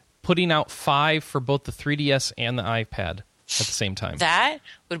generation? No, putting out 5 for both the 3DS and the iPad at the same time. That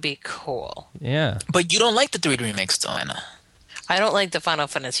would be cool. Yeah. But you don't like the 3D remakes, though, Anna. I don't like the Final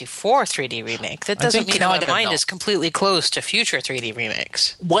Fantasy IV 3D remake. That doesn't mean now I my gotta mind know. is completely closed to future 3D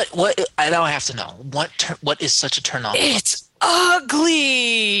remakes. What? Now I have to know. What is such a turn on? It's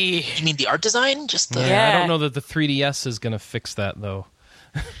ugly! You mean the art design? Just the. Yeah, I Yeah. don't know that the 3DS is going to fix that, though.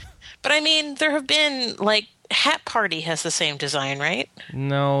 But I mean, there have been, like, Hat Party has the same design, right?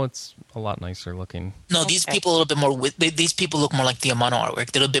 No, it's a lot nicer looking. No, these Okay. people a little bit more. These people look more like the Amano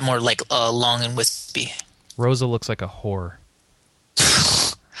artwork. They're a little bit more like long and wispy. Rosa looks like a whore.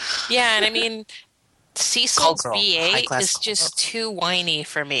 Yeah, and I mean, Cecil's Call girl. V8 High-class is call just too whiny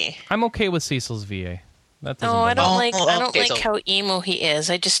for me. I'm okay with Cecil's VA. That doesn't No, I bother don't me. like. I don't okay, like so- how emo he is.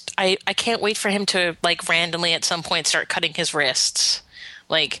 I can't wait for him to like randomly at some point start cutting his wrists.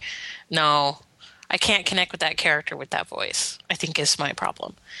 Like, no, I can't connect with that character with that voice. I think is my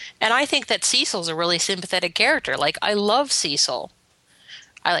problem, and I think that Cecil's a really sympathetic character. Like, I love Cecil.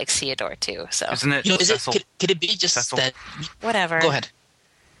 I like Theodore too. So Isn't it? You know, Cecil? could it be just Cecil. that? whatever. Go ahead.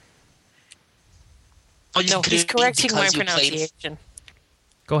 Oh, No, could he's it be correcting my because you played- pronunciation.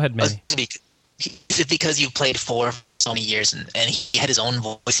 Go ahead, Manny. Is it because you played for so many years and he had his own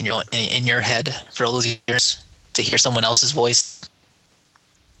voice in your head for all those years? To hear someone else's voice,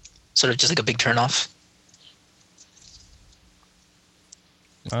 sort of just like a big turnoff.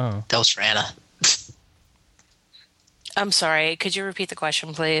 Oh. That was for Anna. I'm sorry. Could you repeat the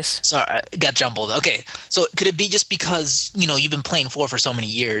question, please? Sorry, I got jumbled. Okay, so could it be just because you've been playing 4 for so many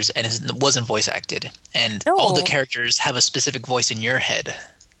years and it wasn't voice acted, and No. all the characters have a specific voice in your head,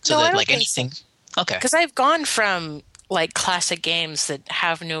 so No, I that don't like think anything. Okay. Because I've gone from like classic games that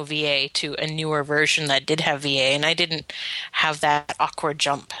have no VA to a newer version that did have VA, and I didn't have that awkward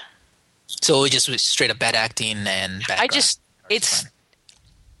jump. So it just was straight up bad acting and background.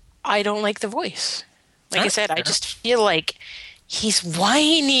 I don't like the voice. Like I Alright, said, I fair just feel like he's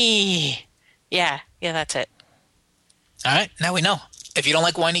whiny. Yeah, that's it. All right, now we know. If you don't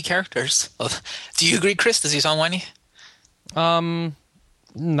like whiny characters, do you agree, Chris? Does he sound whiny? Not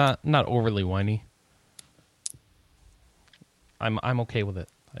overly whiny. I'm okay with it.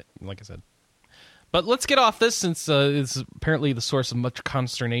 Like I said. But let's get off this since it's apparently the source of much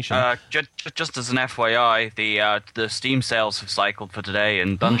consternation. Just as an FYI, the Steam sales have cycled for today,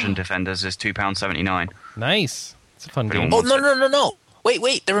 and Dungeon Defenders is £2.79. Nice. It's a fun Pretty game. much. Oh, no.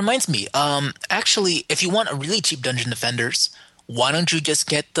 Wait, that reminds me. Actually, if you want a really cheap Dungeon Defenders, why don't you just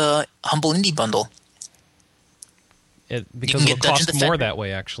get the Humble Indie Bundle? Because can it'll get Dungeon cost more Defender. that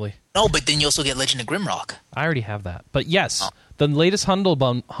way, actually. No, but then you also get Legend of Grimrock. I already have that. But yes, the latest Humble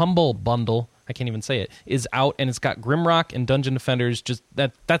Bundle, I can't even say it, is out, and it's got Grimrock and Dungeon Defenders.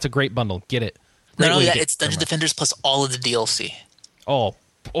 That's a great bundle. Get it. Great Not way only to that, get it's Dungeon Grimrock. Defenders plus all of the DLC.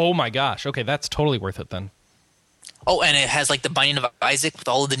 Oh my gosh. Okay, that's totally worth it then. Oh, and it has like the Binding of Isaac with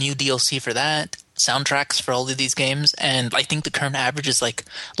all of the new DLC for that, soundtracks for all of these games, and I think the current average is like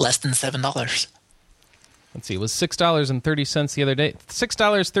less than $7. Let's see. It was $6.30 the other day.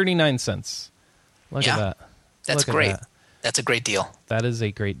 $6.39. Look Yeah, at that. That's Look at great. that. That's a great deal. That is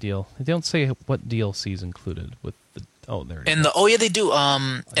a great deal. They don't say what DLC is included with the. Oh, there it is. And yeah, they do. A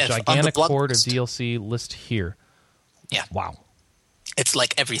on the gigantic blog horde of post, DLC list here. Yeah. Wow. It's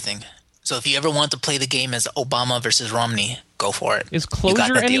like everything. So if you ever want to play the game as Obama versus Romney, go for it. Is You got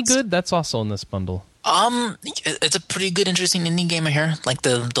Closure that any DLC. good? That's also in this bundle. It's a pretty good, interesting indie game here. Like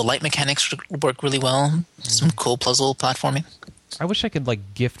the light mechanics work really well. Some cool puzzle platforming. I wish I could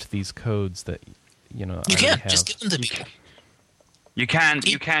like gift these codes that You I already can have. just give them to people. You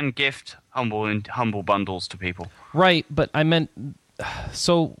can gift humble bundles to people. Right, but I meant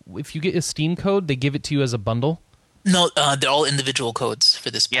so if you get a Steam code, they give it to you as a bundle. No, they're all individual codes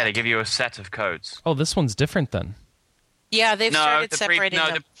for this. Yeah, they give you a set of codes. Oh, this one's different then. Yeah, they've started the separating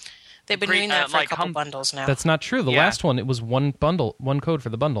them. They've been doing that for a couple bundles now. That's not true. The Yeah. last one, it was one bundle, one code for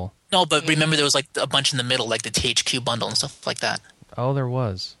the bundle. No, but remember there was like a bunch in the middle, like the THQ bundle and stuff like that. Oh, there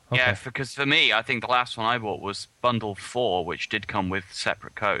was. Okay. Yeah, because for me, I think the last one I bought was Bundle 4, which did come with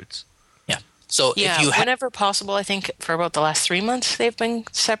separate codes. Yeah. So Yeah, if you whenever possible, I think for about the last 3 months, they've been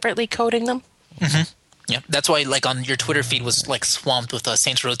separately coding them. yeah, that's why like on your Twitter feed was like swamped with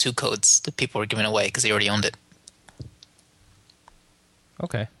Saints Row 2 codes that people were giving away because they already owned it.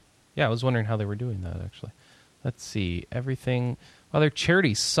 Okay. Yeah, I was wondering how they were doing that, actually. Let's see. Everything... Well, their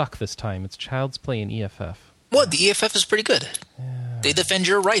charities suck this time. It's Child's Play and EFF. Well, the EFF is pretty good. They defend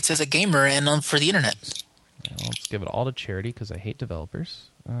your rights as a gamer and for the internet. Yeah, let's give it all to charity because I hate developers.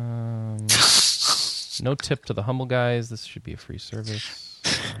 No tip to the humble guys. This should be a free service.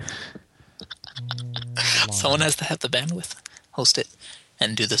 Someone has to have the bandwidth, host it,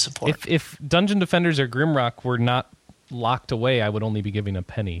 and do the support. If Dungeon Defenders or Grimrock were not locked away, I would only be giving a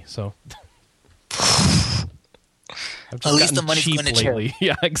penny. So I've At just least the gotten money's cheap going to lately. charity.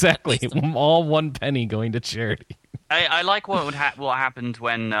 Yeah, exactly. All 1 penny going to charity. I like what happened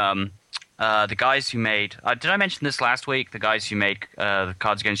when the guys who made. Did I mention this last week? The guys who made the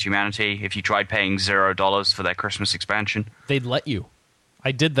Cards Against Humanity. If you tried paying $0 for their Christmas expansion, They'd let you.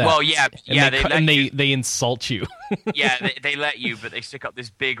 I did that. Well, yeah, they insult you. yeah, they let you, but they stick up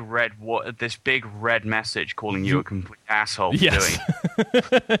this big red message calling you a complete asshole. For Yes, doing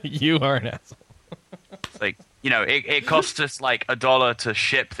it. you are an asshole. It's like, it costs us like $1 to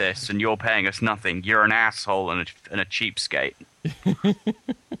ship this, and you're paying us nothing. You're an asshole and a cheapskate.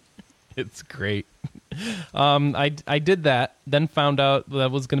 It's great. I did that, then found out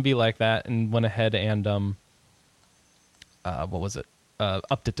that was going to be like that, and went ahead and what was it?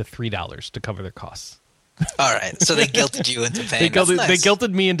 Upped it to $3 to cover their costs. All right, so they guilted you into paying. They Nice.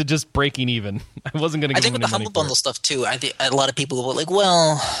 guilted me into just breaking even. I wasn't going to give them I think with any the money Humble for Bundle it. stuff too, I think a lot of people were like,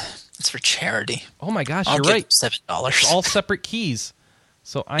 "Well, it's for charity." Oh my gosh, I'll you're give right. $7. All separate keys.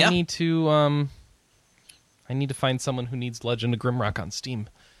 So I need to find someone who needs Legend of Grimrock on Steam.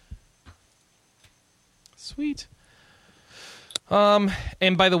 Sweet.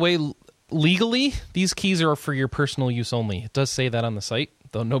 And by the way, legally, these keys are for your personal use only. It does say that on the site,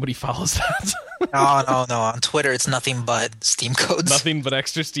 though nobody follows that. No. On Twitter, it's nothing but Steam codes. Nothing but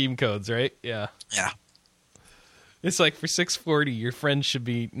extra Steam codes, right? Yeah. Yeah. It's like for $6.40, your friends should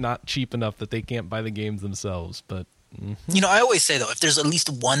be not cheap enough that they can't buy the games themselves. But I always say though, if there's at least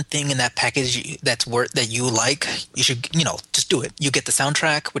one thing in that package that you like, you should, just do it. You get the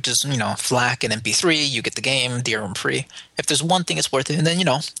soundtrack, which is, FLAC and MP3. You get the game, DRM free. If there's one thing it's worth it, and then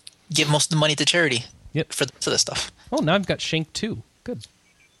give most of the money to charity. Yep. For this stuff. oh, now I've got Shank 2. Good.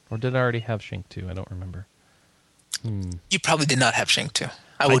 Or did I already have Shank 2? I don't remember. You probably did not have Shank 2.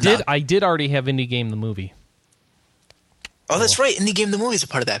 I did already have Indie Game the movie. Oh, that's right. Indie Game the movie is a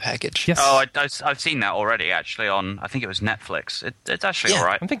part of that package. Yes. Oh, I've seen that already, actually, on, I think it was Netflix. It's actually all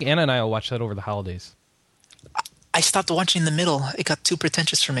right. I think Anna and I will watch that over the holidays. I stopped watching in the middle. It got too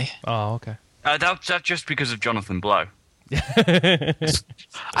pretentious for me. Oh, okay. That's just because of Jonathan Blow. I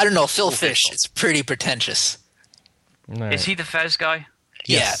don't know. Phil Fish. It's pretty pretentious. All right. Is he the Fez guy?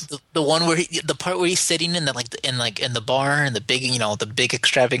 Yes. Yeah, the one where the part where he's sitting in the bar in the big the big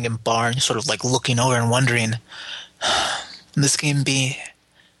extravagant bar, and sort of like looking over and wondering, "Can this game be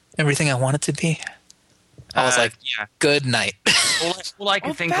everything I want it to be?" I was like, yeah. "Good night." All I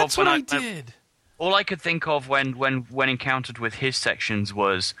could think that's of when what I did. all I could think of when encountered with his sections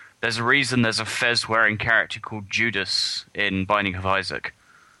was there's a reason there's a Fez wearing character called Judas in Binding of Isaac.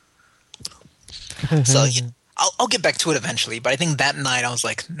 So I'll get back to it eventually, but I think that night I was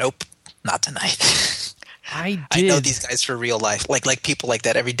like, "Nope, not tonight." I I did. know these guys for real life, like people like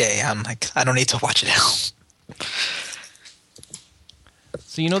that every day. I'm like, I don't need to watch it now.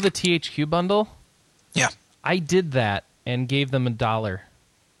 So the THQ bundle? Yeah. I did that and gave them $1.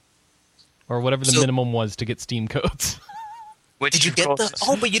 Or whatever the minimum was to get Steam codes. Which Did you of get course, the?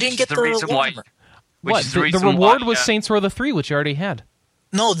 Oh, but you didn't get the reason why. Warhammer. Which What? is The reason reward why, was Saints Row the 3, which you already had.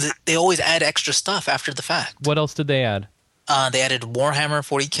 No, they always add extra stuff after the fact. What else did they add? They added Warhammer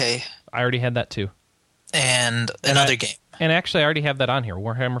 40K I already had that too. and another game. And actually, I already have that on here.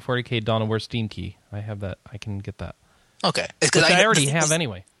 Warhammer 40k Dawn of War Steam Key. I have that. I can get that. Okay, Which I already have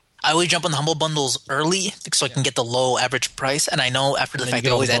anyway. I always jump on the Humble Bundles early so I can get the low average price, and I know after the then fact you they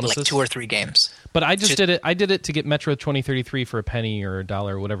get all always the add like bonuses? 2 or 3 games. But I just did it. I did it to get Metro 2033 for a penny or $1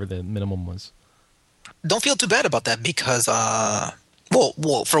 or whatever the minimum was. Don't feel too bad about that because,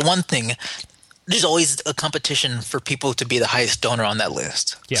 well, for one thing, there's always a competition for people to be the highest donor on that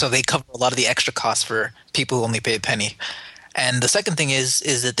list. Yeah. So they cover a lot of the extra costs for people who only pay a penny. And the second thing is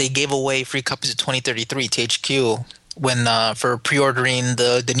that they gave away free copies of 2033 THQ when for pre-ordering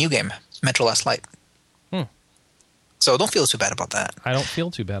the new game, Metro Last Light. So don't feel too bad about that. I don't feel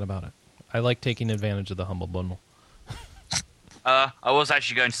too bad about it. I like taking advantage of the Humble Bundle. I was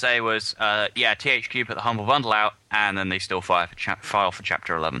actually going to say was, THQ put the Humble Bundle out, and then they still file for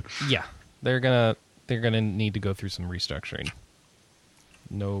Chapter 11. Yeah, they're gonna need to go through some restructuring.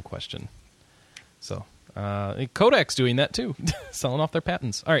 No question. So Kodak's doing that too, selling off their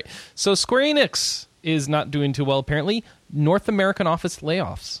patents. All right, so Square Enix is not doing too well apparently. North American office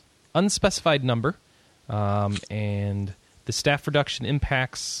layoffs, unspecified number, and the staff reduction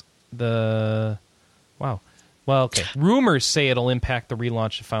impacts the wow. Well, okay. Rumors say it'll impact the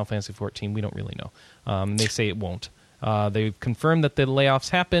relaunch of Final Fantasy XIV. We don't really know. They say it won't. They've confirmed that the layoffs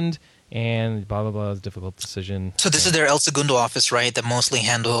happened, and blah, blah, blah, it's a difficult decision. So this is their El Segundo office, right, that mostly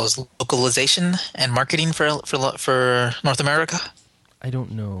handles localization and marketing for North America? I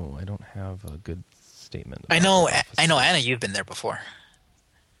don't know. I don't have a good statement. I know, Anna, you've been there before.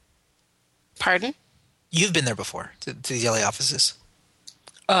 Pardon? You've been there before to the LA offices.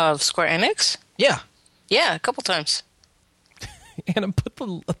 Of Square Enix? Yeah. Yeah, a couple times. Anna, put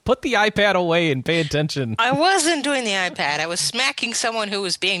the iPad away and pay attention. I wasn't doing the iPad. I was smacking someone who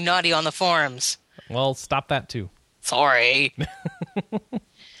was being naughty on the forums. Well, stop that too. Sorry.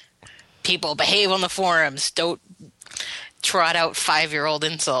 People behave on the forums. Don't trot out 5-year-old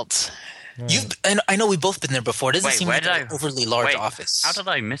insults. And I know we've both been there before. It doesn't seem where like did an overly large wait, office. How did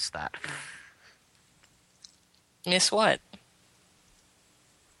I miss that? Miss what?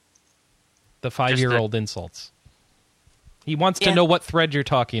 The 5-year-old insults. He wants to Yeah. know what thread you're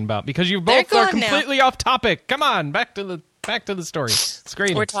talking about because you They're both are gone now. completely off topic. Come on, back to the story.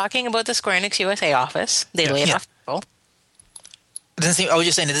 Screen. We're talking about the Square Enix USA office. They laid Yeah. off people. I was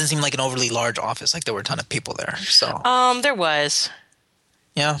just saying, it doesn't seem like an overly large office. Like there were a ton of people there. So There was.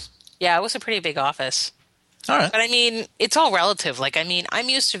 yeah. Yeah, it was a pretty big office. All right. But I mean, it's all relative. Like, I mean, I'm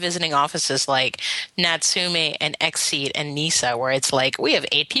used to visiting offices like Natsume and Xseed and Nisa, where it's like, we have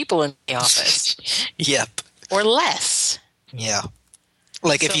 8 people in the office. Yep. Or less. Yeah.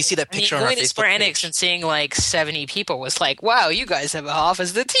 Like if So, you see that picture on our going to Facebook Square Enix page. and seeing like 70 people was like, wow, you guys have an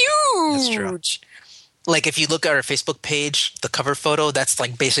office that's huge. That's true. Like if you look at our Facebook page, the cover photo, that's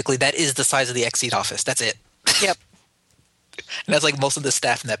like basically that is the size of the Xseed office. That's it. Yep. And that's like most of the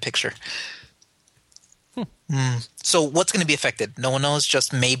staff in that picture. So what's going to be affected? No one knows.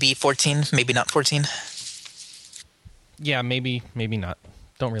 Just maybe 14, maybe not 14. Yeah, maybe not.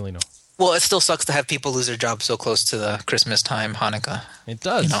 Don't really know. Well, it still sucks to have people lose their jobs so close to the Christmas time, Hanukkah. It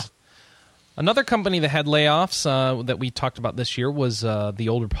does. You know. Another company that had layoffs that we talked about this year was the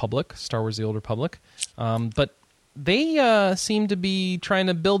Old Republic, Star Wars: The Old Republic. But they seem to be trying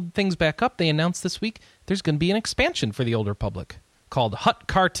to build things back up. They announced this week there's going to be an expansion for the Old Republic called Hut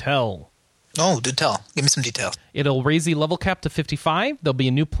Cartel. Oh, do tell. Give me some details. It'll raise the level cap to 55. There'll be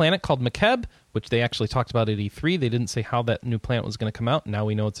a new planet called Makeb, which they actually talked about at E3. They didn't say how that new planet was going to come out. Now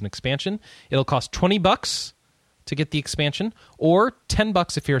we know it's an expansion. It'll cost $20 to get the expansion, or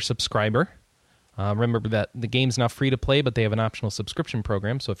 $10 if you're a subscriber. Remember that the game's now free to play, but they have an optional subscription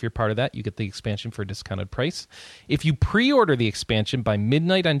program. So if you're part of that, you get the expansion for a discounted price. If you pre-order the expansion by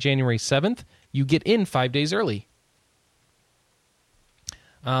midnight on January 7th, you get in 5 days early.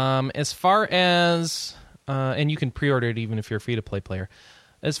 As far as and you can pre-order it even if you're a free-to-play player.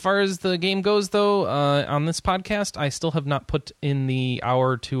 As far as the game goes, though, on this podcast, I still have not put in the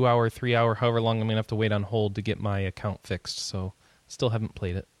hour, 2 hour, 3 hour, however long I'm going to have to wait on hold to get my account fixed. So still haven't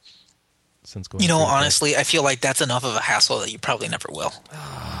played it since going. You know, free-to-play. honestly, I feel like that's enough of a hassle that you probably never will.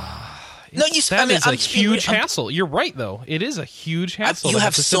 No, That is a huge hassle. You're right, though. It is a huge hassle. You to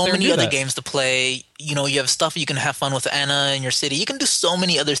have to sit so there and many do other that. games to play. You know, you have stuff you can have fun with Anna in your city. You can do so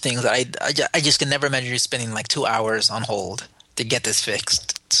many other things that I just can never imagine you spending like 2 hours on hold to get this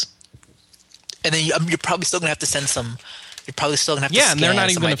fixed. And then you're probably still going to have to send some. You're probably still going to have to Yeah, and they're not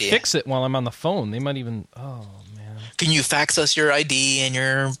even going going to fix it while I'm on the phone. They might even. Oh man. Can you fax us your ID and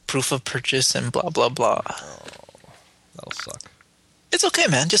your proof of purchase and blah, blah, blah? That'll suck. It's okay,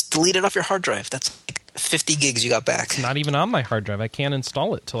 man. Just delete it off your hard drive. That's like 50 gigs you got back. Not even on my hard drive. I can't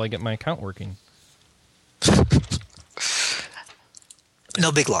install it till I get my account working.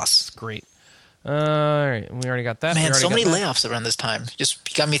 No big loss. Great. All right, we already got that. We Man, already so got many that. layoffs around this time.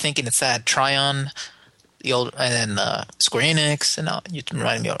 Just got me thinking it's sad. Tryon, the old, and then Square Enix, and now you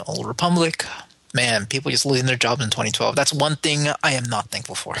reminded me of Old Republic. Man, people just losing their jobs in 2012. That's one thing I am not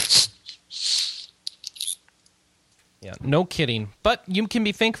thankful for. Yeah, no kidding. But you can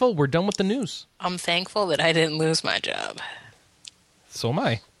be thankful. We're done with the news. I'm thankful that I didn't lose my job. So am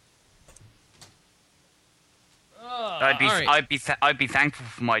I. I'd be thankful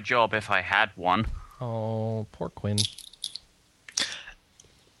for my job if I had one. Oh, poor Quinn.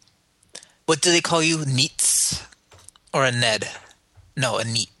 What do they call you? Neats? Or a Ned? No, a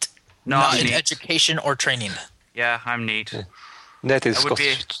neat. No, Not I'm in neat. education or training. Yeah, I'm neat. Ned is I would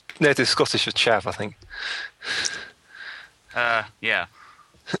be- Scottish. Ned is Scottish for chav, I think. Yeah.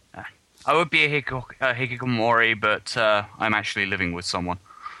 I would be a hikikomori, but I'm actually living with someone.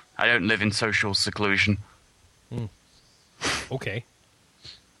 I don't live in social seclusion. Okay.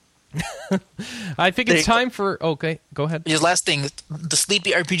 I think it's time for... Okay, go ahead. Just last thing. The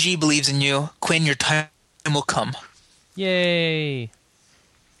Sleepy RPG believes in you. Quinn, your time will come. Yay.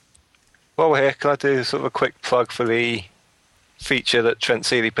 While we're here, can I do sort of a quick plug for the feature that Trent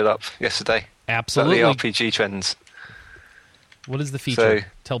Seeley put up yesterday? Absolutely. About the RPG trends. What is the feature? So-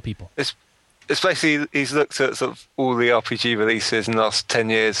 Tell people. It's basically, he's looked at sort of all the RPG releases in the last 10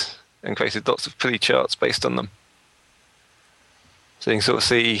 years and created lots of pretty charts based on them. So you can sort of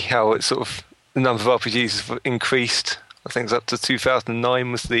see how it's sort of the number of RPGs have increased. I think it's up to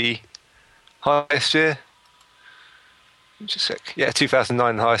 2009 was the highest year. Just check. Yeah,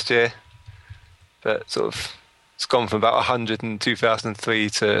 2009 highest year. But sort of, it's gone from about 100 in 2003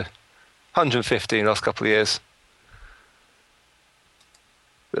 to 150 in the last couple of years.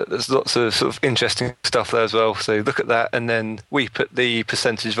 But there's lots of sort of interesting stuff there as well. So look at that, and then weep at the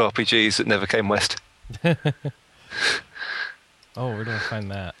percentage of RPGs that never came west. Oh, where do I find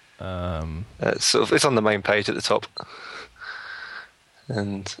that? It's on the main page at the top,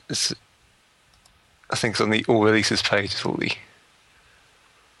 and I think it's on the all releases page. It's all the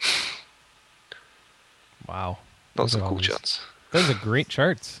Wow, lots Those of are cool always- charts. Those are great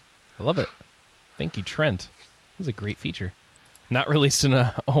charts. I love it. Thank you, Trent. This is a great feature. Not released in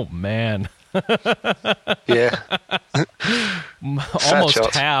a... Oh, man. Yeah, Almost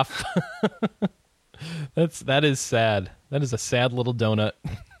chart. half. That is sad. That is a sad little donut.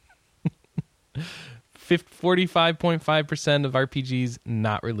 45.5% of RPGs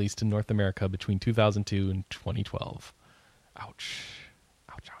not released in North America between 2002 and 2012. Ouch.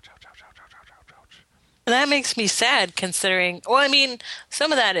 Ouch, ouch, ouch, ouch, ouch, ouch, ouch, ouch. And that makes me sad considering, well, I mean,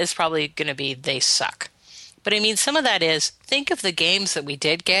 some of that is probably going to be they suck. But I mean, some of that is, think of the games that we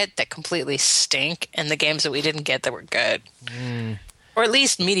did get that completely stink and the games that we didn't get that were good. Or at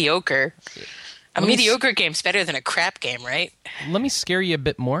least mediocre. A mediocre game's better than a crap game, right? Let me scare you a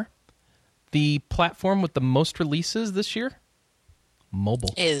bit more. The platform with the most releases this year?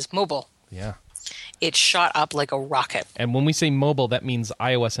 Mobile. Is mobile. Yeah. It shot up like a rocket. And when we say mobile, that means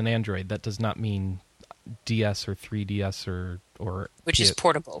iOS and Android. That does not mean DS or 3DS or Which is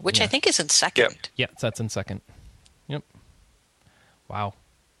portable, which I think is in second. Yeah, that's in second. Yep. Wow.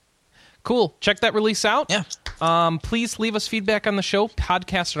 Cool. Check that release out. Yeah. Please leave us feedback on the show,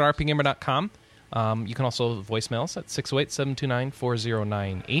 podcast@rpgamer.com. You can also voicemails at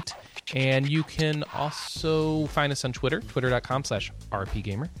 608-729-4098. And you can also find us on Twitter,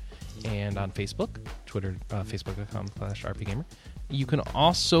 twitter.com/rpgamer. And on Facebook, facebook.com/rpgamer. You can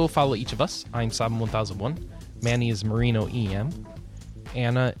also follow each of us. I'm Sobbin1001. Manny is Marino EM.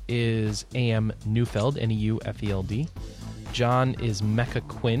 Anna is AM Neufeld, Neufeld. John is Mecha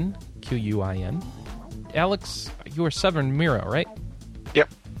Quinn, Quin. Alex, you are Severn Mira, right? Yep.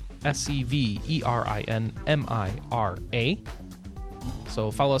 SEVERINMIRA.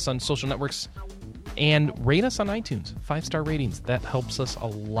 So follow us on social networks and rate us on iTunes. 5-star ratings. That helps us a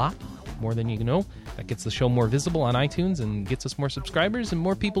lot, more than you know. That gets the show more visible on iTunes and gets us more subscribers and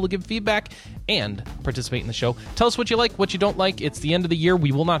more people to give feedback and participate in the show. Tell us what you like, what you don't like. It's the end of the year.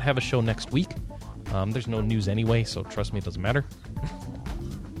 We will not have a show next week. There's no news anyway, so trust me, it doesn't matter.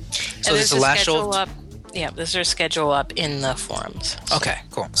 So this is the last show. up. Yeah, there's our schedule up in the forums. Okay,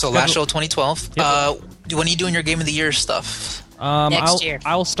 cool. So last show 2012. Yep. When are you doing your Game of the Year stuff? Next year.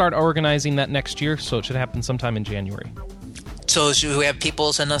 I'll start organizing that next year, so it should happen sometime in January. So should we have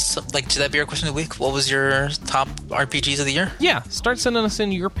people send us, like, should that be our question of the week? What was your top RPGs of the year? Yeah, start sending us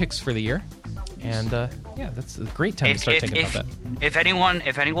in your picks for the year. And, yeah, that's a great time to start thinking about that. If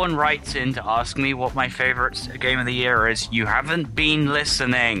anyone writes in to ask me what my favorite game of the year is, you haven't been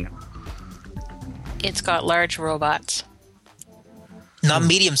listening. It's got large robots. Not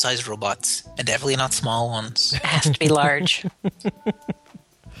medium-sized robots, and definitely not small ones. It has to be large.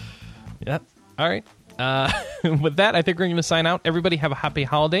 Yep. All right. With that, I think we're going to sign out. Everybody have a happy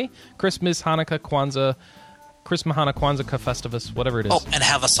holiday. Christmas, Hanukkah, Kwanzaa, Festivus, whatever it is. Oh, and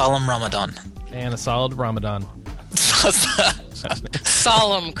have a solemn Ramadan. And a solid Ramadan.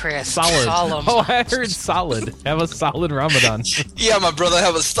 Solemn, Chris. Solid. Solemn. Oh, I heard solid. Have a solid Ramadan. Yeah, my brother,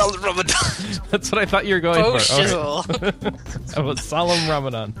 have a solid Ramadan. That's what I thought you were going Oh, for. Okay. shizzle. Have a solemn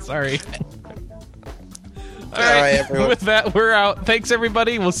Ramadan. Sorry. All right, everyone. With that, we're out. Thanks,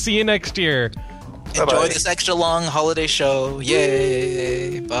 everybody. We'll see you next year. Enjoy this extra long holiday show.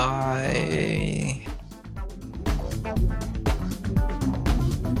 Yay. Bye.